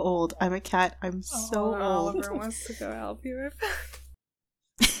so old. I'm a cat. I'm so old. Oliver wants to go help you right back.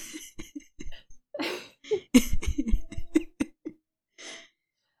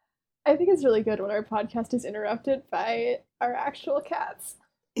 I think it's really good when our podcast is interrupted by our actual cats.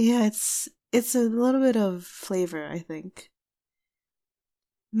 Yeah, it's a little bit of flavor, I think.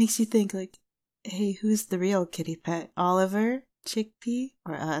 Makes you think like, hey, who's the real kitty pet? Oliver, Chickpea,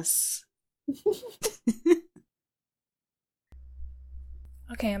 or us?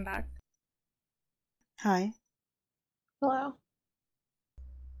 Okay, I'm back. Hi. Hello.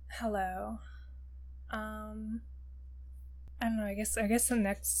 Hello. I don't know, I guess the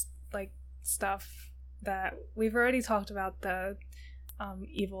next like stuff that we've already talked about, the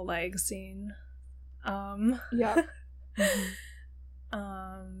evil leg scene. Yeah.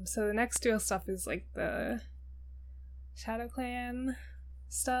 So the next dual stuff is like the Shadow Clan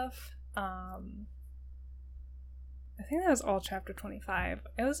stuff. I think that was all chapter 25.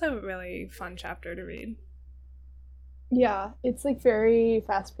 It was a really fun chapter to read. Yeah, it's like very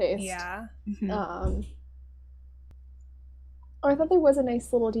fast paced. Yeah. I thought there was a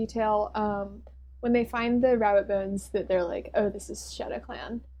nice little detail when they find the rabbit bones that they're like, oh, this is Shadow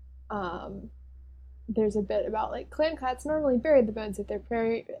Clan. There's a bit about like clan cats normally bury the bones of their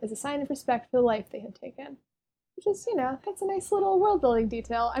prey as a sign of respect for the life they had taken. Which is, that's a nice little world building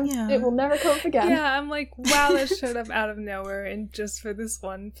detail. It will never come up again. Yeah, I'm like, wow, that showed up out of nowhere and just for this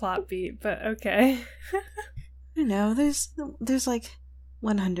one plot beat, but okay. I know, there's like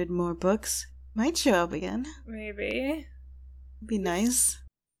 100 more books. Might show up again. Maybe. Be nice.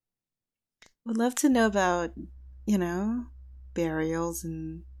 would love to know about, burials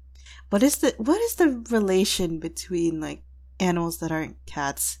and what is the relation between like animals that aren't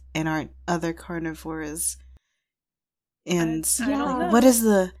cats and aren't other carnivores, and what's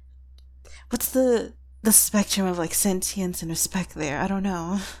the spectrum of like sentience and respect there? I don't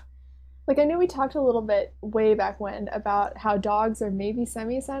know. Like, I know we talked a little bit way back when about how dogs are maybe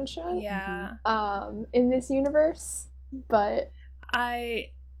semi-sentient. Yeah. In this universe, but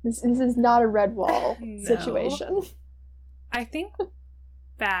this is not a Redwall situation. I think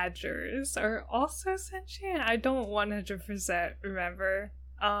badgers are also sentient. I don't 100% remember.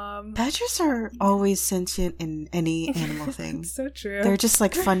 Badgers are always sentient in any animal thing. So true. They're just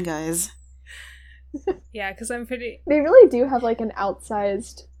like fun guys. Yeah, because I'm pretty... They really do have like an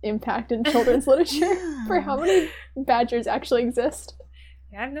outsized impact in children's literature for how many badgers actually exist.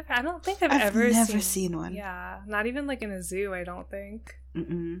 Yeah, I don't think I've ever seen one. Yeah, not even like in a zoo, I don't think.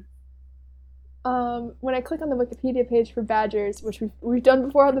 Mm-mm. When I click on the Wikipedia page for badgers, which we've done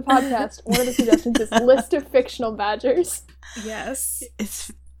before on the podcast, one of the suggestions is list of fictional badgers. Yes.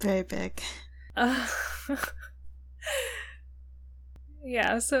 It's very big.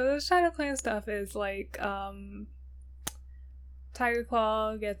 Yeah, so the Shadow Clan stuff is like, Tiger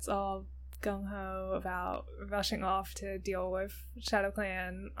Claw gets all gung-ho about rushing off to deal with Shadow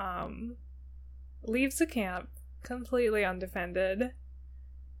Clan, leaves the camp completely undefended,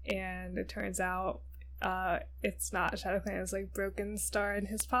 and it turns out it's not Shadow Clan, it's like Broken Star and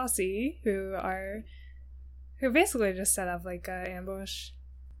his posse who basically just set up like an ambush.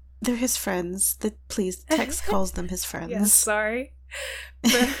 They're his friends. The text calls them his friends. Yes, sorry.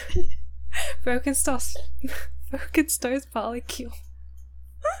 Broken Star's polycule.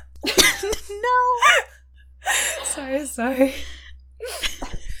 No. Sorry.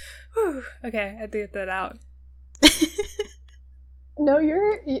 Okay, I had to get that out. No,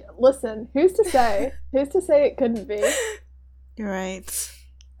 listen, who's to say it couldn't be? You're right.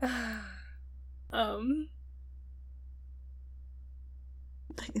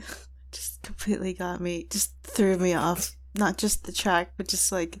 Just completely got me, just threw me off. Not just the track, but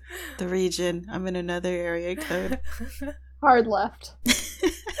just like the region. I'm in another area code. Hard left.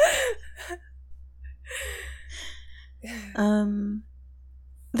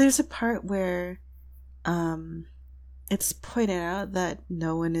 There's a part where it's pointed out that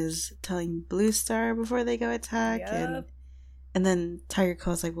no one is telling Blue Star before they go attack. Yep. And then Tiger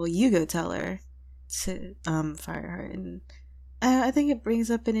Claw's like, well, you go tell her to Fireheart. And I think it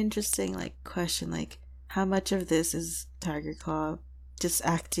brings up an interesting like question, like how much of this is Tiger Claw just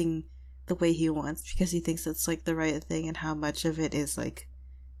acting the way he wants because he thinks it's like the right thing, and how much of it is like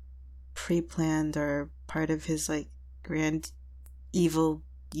pre-planned or part of his like grand evil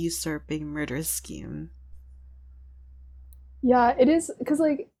usurping murder scheme. Yeah, it is, because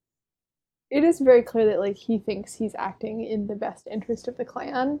like it is very clear that like he thinks he's acting in the best interest of the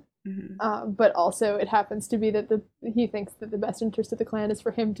clan. Mm-hmm. But also it happens to be that he thinks that the best interest of the clan is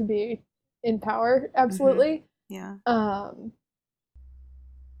for him to be in power. Absolutely. Mm-hmm. Yeah.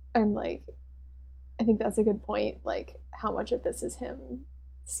 And like I think that's a good point, like how much of this is him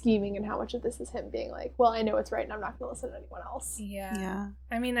scheming and how much of this is him being like, well, I know what's right and I'm not going to listen to anyone else. Yeah.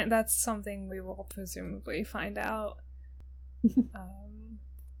 I mean, that's something we will presumably find out.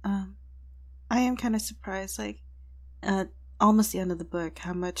 I am kind of surprised, like at almost the end of the book,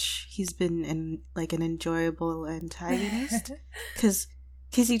 how much he's been an enjoyable antagonist, because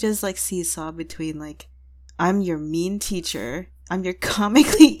he does like seesaw between like, I'm your mean teacher, I'm your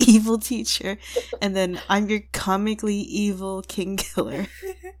comically evil teacher, and then I'm your comically evil king killer.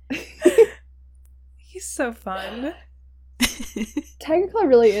 He's so fun. Tiger Claw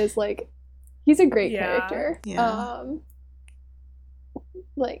really is like, he's a great character. Yeah.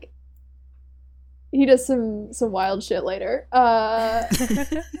 Like he does some wild shit later. But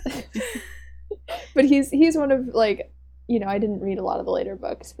he's one of like, I didn't read a lot of the later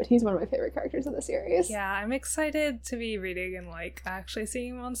books, but he's one of my favorite characters in the series. Yeah, I'm excited to be reading and like actually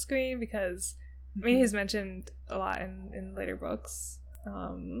seeing him on screen because I mean he's mentioned a lot in later books.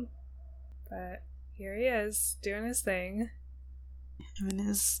 But here he is doing his thing. Him and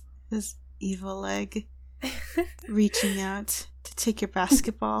his evil leg reaching out to take your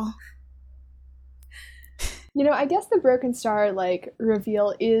basketball. I guess the Broken Star like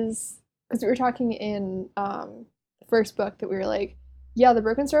reveal is, because we were talking in the first book that we were like, yeah, the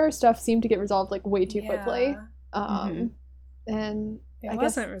Broken Star stuff seemed to get resolved like way too quickly. And I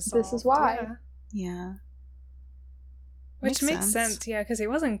guess this is why. Yeah. Which makes sense, yeah, because he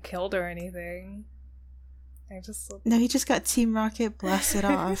wasn't killed or anything. No, he just got Team Rocket blasted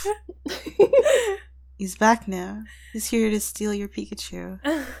off. He's back now. He's here to steal your Pikachu.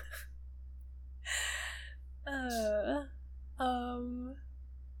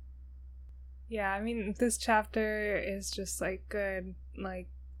 Yeah, I mean, this chapter is just like good, like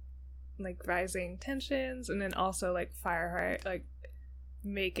rising tensions, and then also like Fireheart like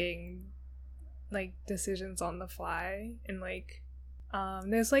making like decisions on the fly, and like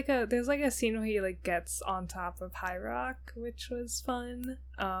there's like a scene where he like gets on top of High Rock, which was fun.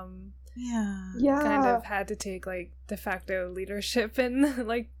 Yeah, kind of had to take like de facto leadership in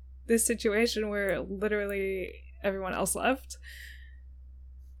like this situation where literally everyone else left.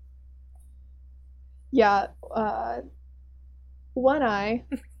 Yeah, One Eye,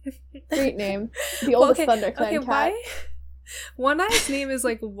 great name. The oldest ThunderClan cat. Why? One Eye's name is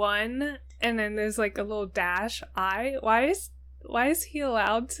like one, and then there's like a little dash I. Why is he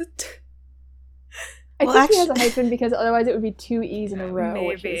allowed to? I think he has a hyphen because otherwise it would be two E's in a row,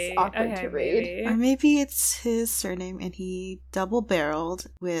 which is awkward to read. Maybe. Or maybe it's his surname and he double-barreled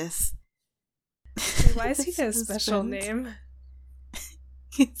with... Why is he a special name?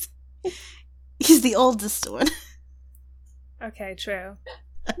 He's the oldest one. Okay, true.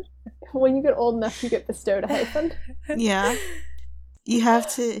 When you get old enough, you get bestowed a hyphen. Yeah. You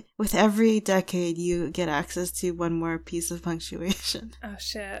have to, with every decade, you get access to one more piece of punctuation. Oh,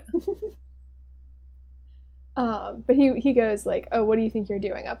 shit. But he goes like, oh, what do you think you're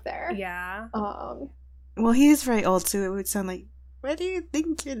doing up there? Yeah. Well, he's very old, so it would sound like, what do you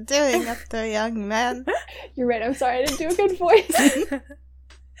think you're doing up there, young man? You're right, I'm sorry, I didn't do a good voice.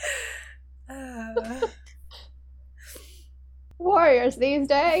 Warriors these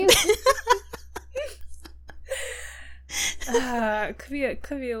days. Could be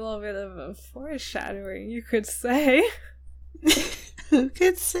a little bit of a foreshadowing, you could say. Who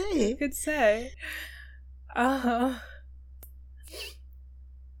could say? Who could say? Well,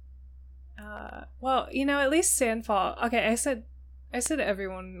 you know, at least Sandfall. Okay, I said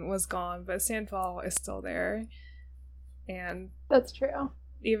everyone was gone, but Sandfall is still there, and that's true.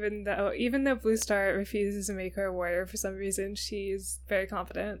 Even though Blue Star refuses to make her a warrior for some reason, she's very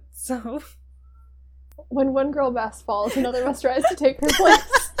confident. So when one girl boss falls, another must rise to take her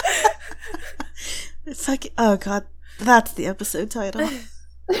place. It's like, oh god, that's the episode title.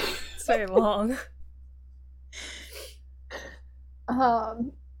 It's very long.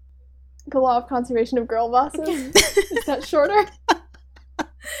 The law of conservation of girl bosses. Is that shorter?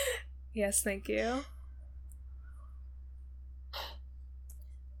 Yes, thank you.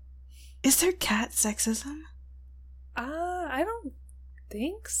 Is there cat sexism? I don't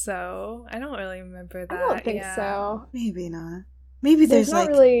think so. I don't really remember that. I don't think so. Maybe not. Maybe there's not like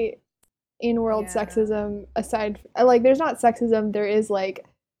really in-world sexism aside. Like, there's not sexism. There is like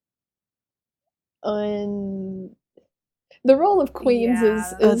the role of queens is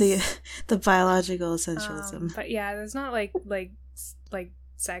the biological essentialism. But yeah, there's not like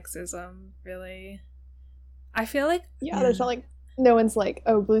sexism really. I feel like there's not like no one's like,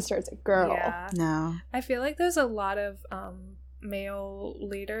 oh, Blue Star's a girl. Yeah. No. I feel like there's a lot of male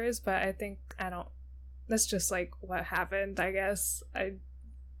leaders, but I think that's just like what happened, I guess. I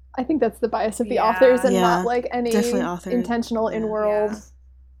think that's the bias of the authors and not like any intentional in-world. Yeah.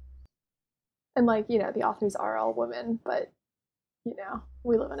 And like, you know, the authors are all women, but you know,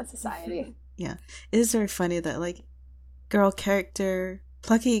 we live in a society. Yeah. It is very funny that like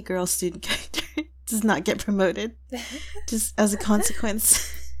plucky girl student character does not get promoted just as a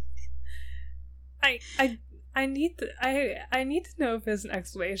consequence. I need to know if there's an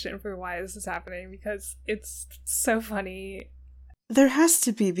explanation for why this is happening, because it's so funny. There has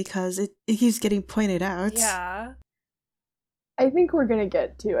to be, because it keeps getting pointed out. Yeah. I think we're gonna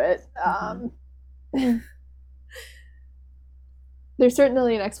get to it. There's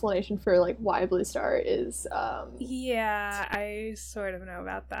certainly an explanation for like why Blue Star is yeah, I sort of know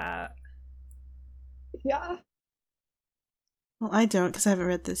about that. Yeah. Well, I don't, because I haven't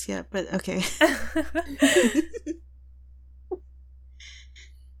read this yet, but okay.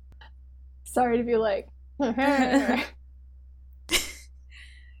 Sorry to be like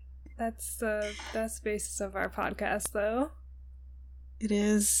That's the basis of our podcast, though. It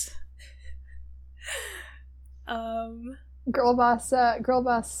is. Girl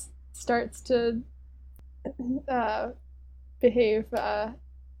boss starts to behave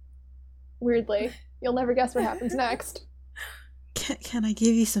weirdly. You'll never guess what happens next. Can I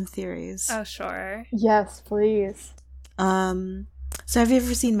give you some theories? Oh, sure. Yes, please. So have you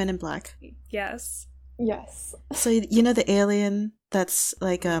ever seen Men in Black? Yes. Yes. So you know the alien that's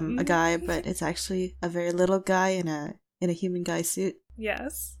like a guy, but it's actually a very little guy in a human guy suit?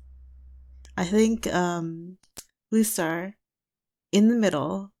 Yes. I think Blue Star, in the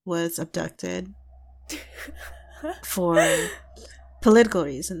middle, was abducted for political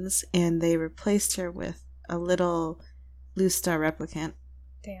reasons, and they replaced her with a little Blue Star replicant.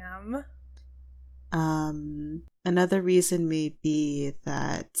 Damn. Another reason may be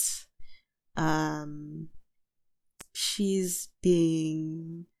that she's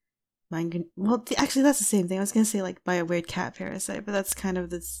being actually that's the same thing. I was gonna say like by a weird cat parasite, but that's kind of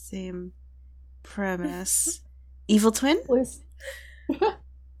the same premise. Evil twin?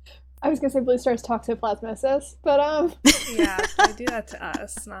 I was gonna say Blue Star's toxoplasmosis, but yeah, they do that to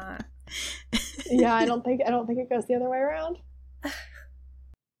us, not. Yeah, I don't think it goes the other way around.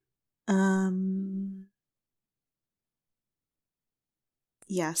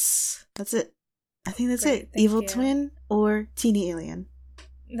 Yes, that's it. I think that's Great, it. thank Evil you. twin or teeny alien.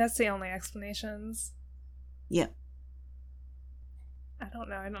 That's the only explanations. Yep. I don't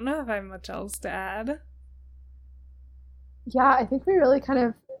know if I have much else to add. Yeah, I think we really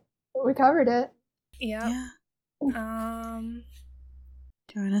we covered it. Yep. Yeah.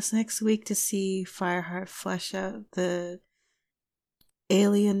 Join us next week to see Fireheart flesh out the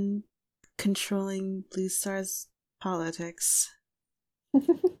alien controlling Blue Star's politics. I'm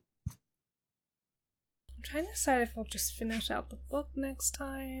trying to decide if we'll just finish out the book next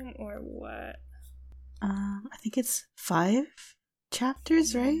time or what. I think it's 5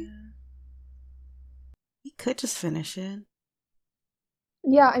 chapters, right? We could just finish it.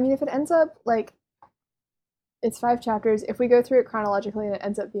 Yeah, I mean, if it ends up like it's 5 chapters, if we go through it chronologically and it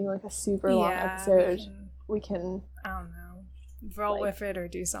ends up being like a super long episode, we can I don't know, roll with it or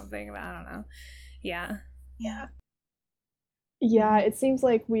do something, but I don't know. Yeah, it seems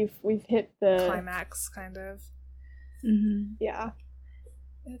like we've hit the climax, kind of. Mm-hmm. Yeah.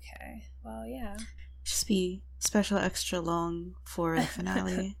 Okay. Well, yeah. Just be special extra long for the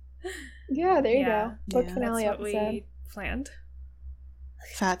finale. Yeah, there you go. Book finale that's what episode. we planned.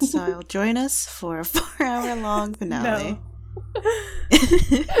 Fat style. Join us for a 4-hour long finale.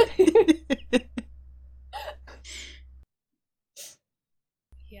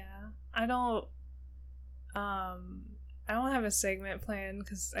 Yeah, I don't have a segment planned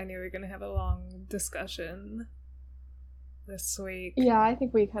because I knew we were gonna have a long discussion this week. Yeah, I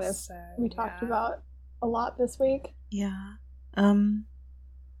think we we talked about a lot this week. Yeah.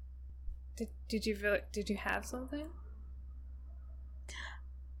 Did you have something?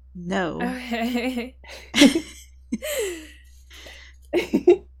 No. Okay.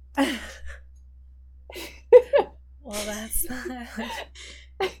 Well, that's not.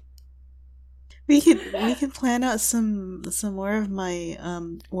 We can plan out some more of my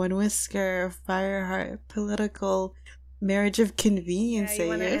One Whisker Fireheart political marriage of convenience. Yeah, you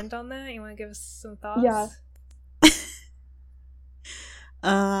want to end on that? You want to give us some thoughts? Yeah.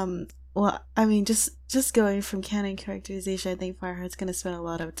 Well, I mean, just going from canon characterization, I think Fireheart's gonna spend a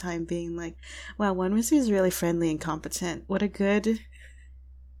lot of time being like, wow, One Whisker is really friendly and competent. What a good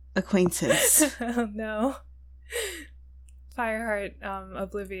acquaintance. Oh, no. Fireheart,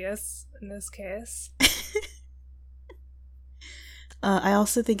 oblivious in this case. I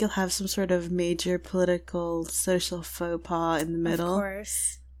also think you'll have some sort of major political, social faux pas in the middle. Of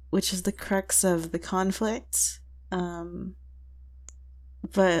course. Which is the crux of the conflict.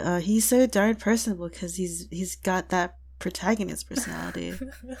 But he's so darn personable because he's got that protagonist personality.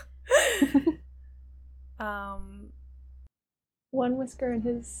 One Whisker and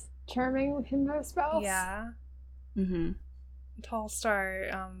his charming himbo spouse. Yeah. Mm-hmm. Tall Star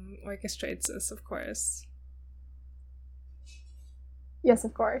orchestrates this, of course. Yes,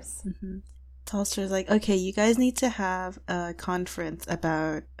 of course. Mm-hmm. Tall Star's like, okay, you guys need to have a conference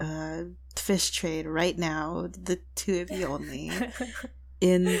about fish trade right now, the two of you only,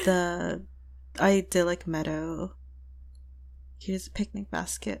 in the idyllic meadow. Here's a picnic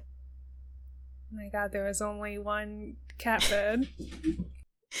basket. Oh my god, there was only one cat bed.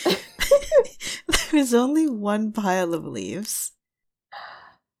 There was only one pile of leaves.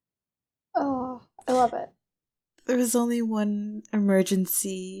 Oh, I love it. There was only one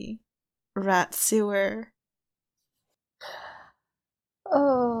emergency rat sewer.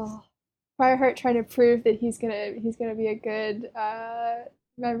 Oh, Fireheart trying to prove that he's gonna be a good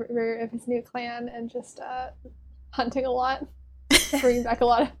member of his new clan and just hunting a lot, bringing back a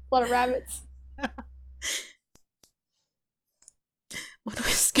lot of rabbits. One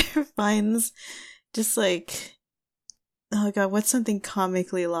Whisker finds just like, oh god, what's something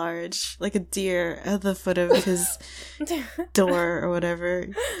comically large, like a deer at the foot of his door or whatever.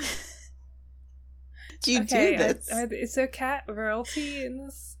 Do you do this? Is there cat royalty in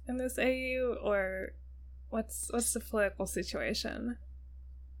this AU, or what's the political situation?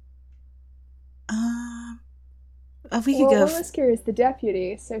 We could go. One Whisker is the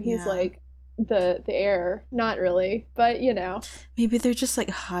deputy, so he's like the heir. Not really, but you know. Maybe they're just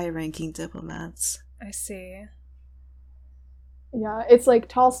like high-ranking diplomats. I see. Yeah, it's like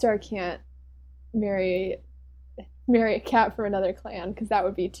Tallstar can't marry a cat from another clan because that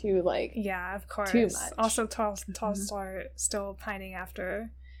would be too like yeah, of course. Too much. Also, Tallstar still pining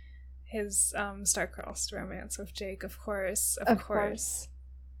after his star-crossed romance with Jake, of course. Of course.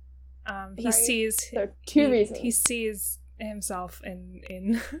 He right. sees reasons. He sees himself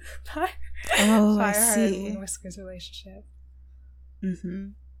in Fireheart and Whisker's relationship.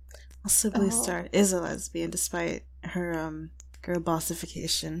 Also, Bluestar is a lesbian despite her girl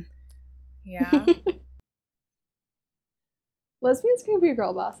bossification. Yeah. Lesbians can be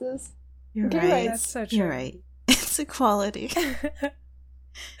girl bosses. You're right. That's so true. You're right. It's equality.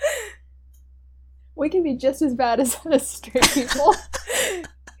 We can be just as bad as straight people. You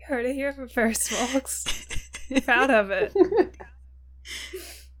heard it here first, folks. Proud of it.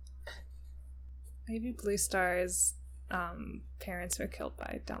 Maybe Bluestar's parents were killed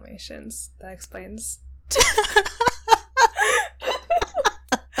by Dalmatians. That explains.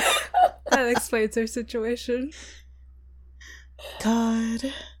 That explains her situation. God.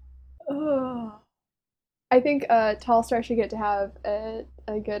 Oh. I think Tallstar should get to have a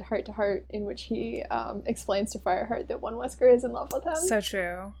good heart-to-heart in which he explains to Fireheart that One Whisker is in love with him. So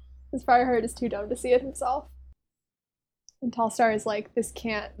true. Because Fireheart is too dumb to see it himself. And Tallstar is like, this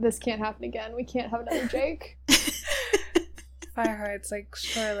can't happen again. We can't have another Jake. Fireheart's like,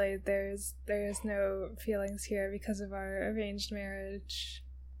 surely there's no feelings here because of our arranged marriage.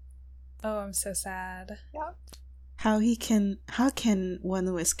 Oh, I'm so sad. Yeah. How can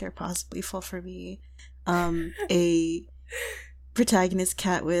One Whisker possibly fall for me? A protagonist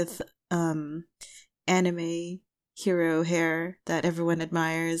cat with anime hero hair that everyone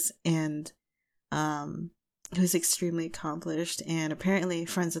admires and who's extremely accomplished and apparently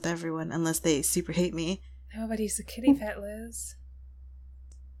friends with everyone unless they super hate me. Oh, but he's a kitty pet, Liz.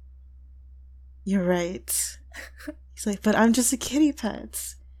 You're right. He's like, but I'm just a kitty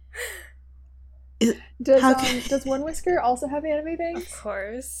pet. Does One Whisker also have anime things? Of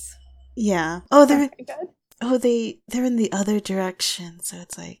course. Yeah. Oh, they're good. They're in the other direction, so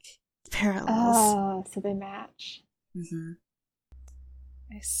it's like parallels. Oh, so they match. Mm-hmm.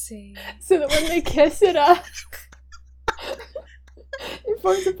 I see. So that when they kiss it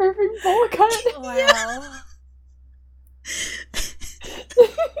forms a perfect bowl cut. Wow.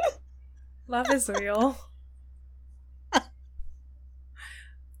 Love is real.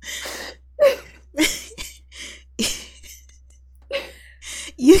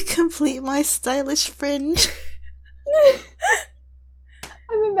 You complete my stylish fringe.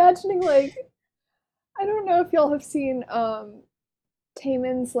 I'm imagining, like, I don't know if y'all have seen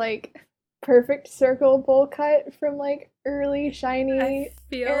Taemin's like perfect circle bowl cut from like early Shiny I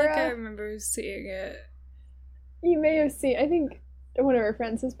feel era. like I remember seeing it. You may have seen. I think one of our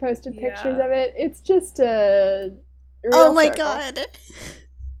friends has posted pictures of it. It's just a real oh my circle. God,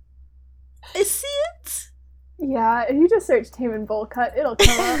 I see it. Yeah, if you just search Taemin bowl cut, it'll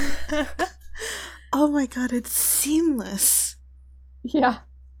come up. Oh my God, it's seamless. Yeah,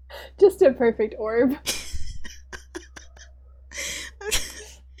 just a perfect orb.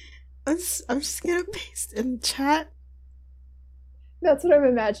 I'm just gonna paste in chat. That's what I'm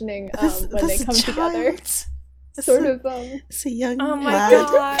imagining when they come together. Sort of. It's a young oh my lad.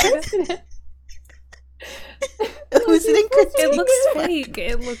 God. Who's it in critique? It looks fake.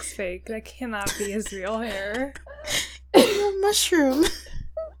 It looks fake. That cannot be his real hair. A mushroom.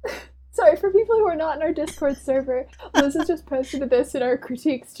 Sorry, for people who are not in our Discord server, Liz has just posted this in our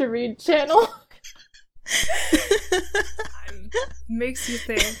critiques to read channel. Makes you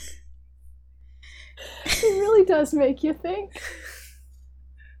think. It really does make you think.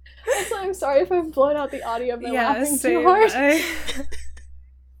 Also, I'm sorry if I've blown out the audio by laughing too hard.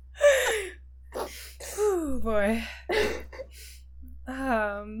 Oh boy.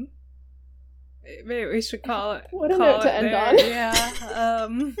 Maybe we should call it. What a note to end on.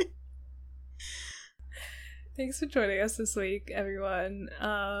 Yeah. Thanks for joining us this week, everyone.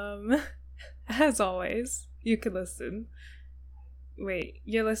 As always, you can listen. Wait,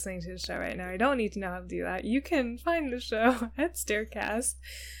 you're listening to the show right now. I don't need to know how to do that. You can find the show at Staircast.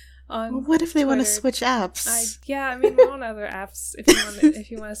 Well, what if they want to switch apps? I mean, we're on other apps. If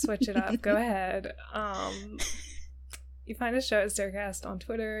you want to switch it up, go ahead. You find the show at Staircast on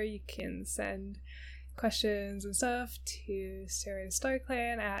Twitter. You can send questions and stuff to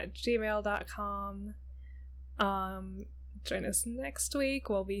StarClan@gmail.com. Join us next week.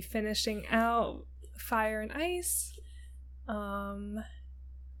 We'll be finishing out Fire and Ice. Who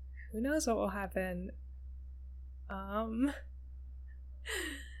knows what will happen?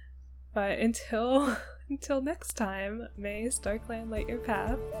 But until next time, may StarClan light your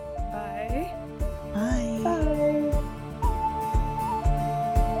path. Bye.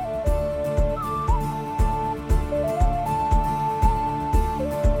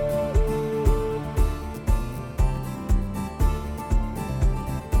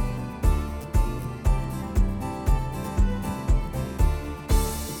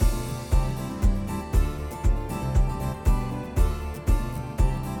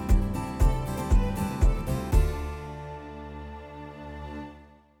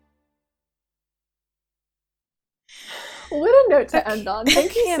 note to end on.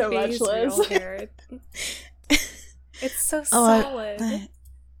 Thank you so much, Liz. It's so solid. God.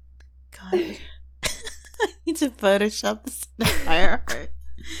 I need to Photoshop this Fireheart.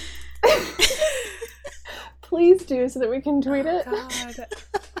 Please do, so that we can tweet it. God.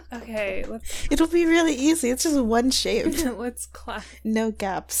 Okay, let's... It'll be really easy. It's just one shape. Let's clap. No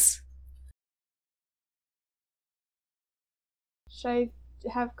gaps. Should I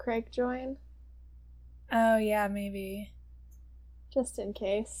have Craig join? Oh, yeah, maybe. Just in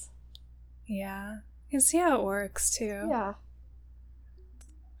case. Yeah. You can see how it works, too. Yeah.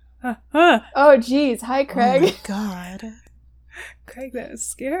 Oh, jeez. Hi, Craig. Oh, my God. Craig, that was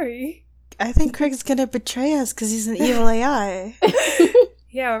scary. I think Craig's gonna betray us because he's an evil AI.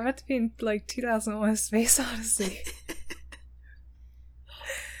 Yeah, we're about to be in, 2001 Space Odyssey.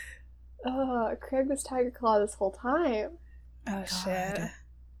 Craig was Tiger Claw this whole time. Oh, God.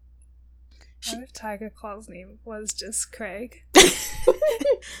 Shit. What if Tiger Claw's name was just Craig? That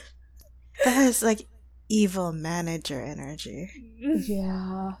has, evil manager energy.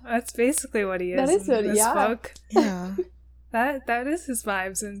 Yeah. That's basically what he is. That is in this book. Yeah. That is his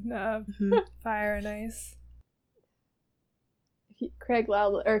vibes in Fire and Ice. Craig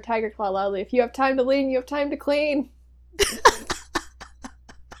loudly, or Tiger Claw loudly, if you have time to lean, you have time to clean.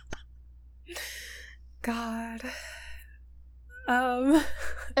 God. Enemy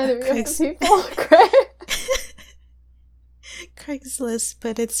of the people, Craig. Craig's list,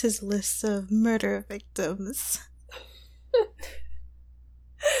 but it's his list of murder victims.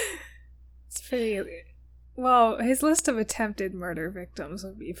 It's pretty... Well, his list of attempted murder victims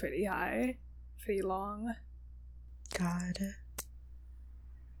would be pretty high. Pretty long. God.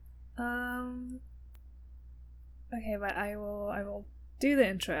 Okay, but I will do the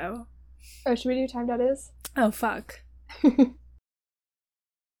intro. Oh, should we do Time Dot Is? Oh, fuck.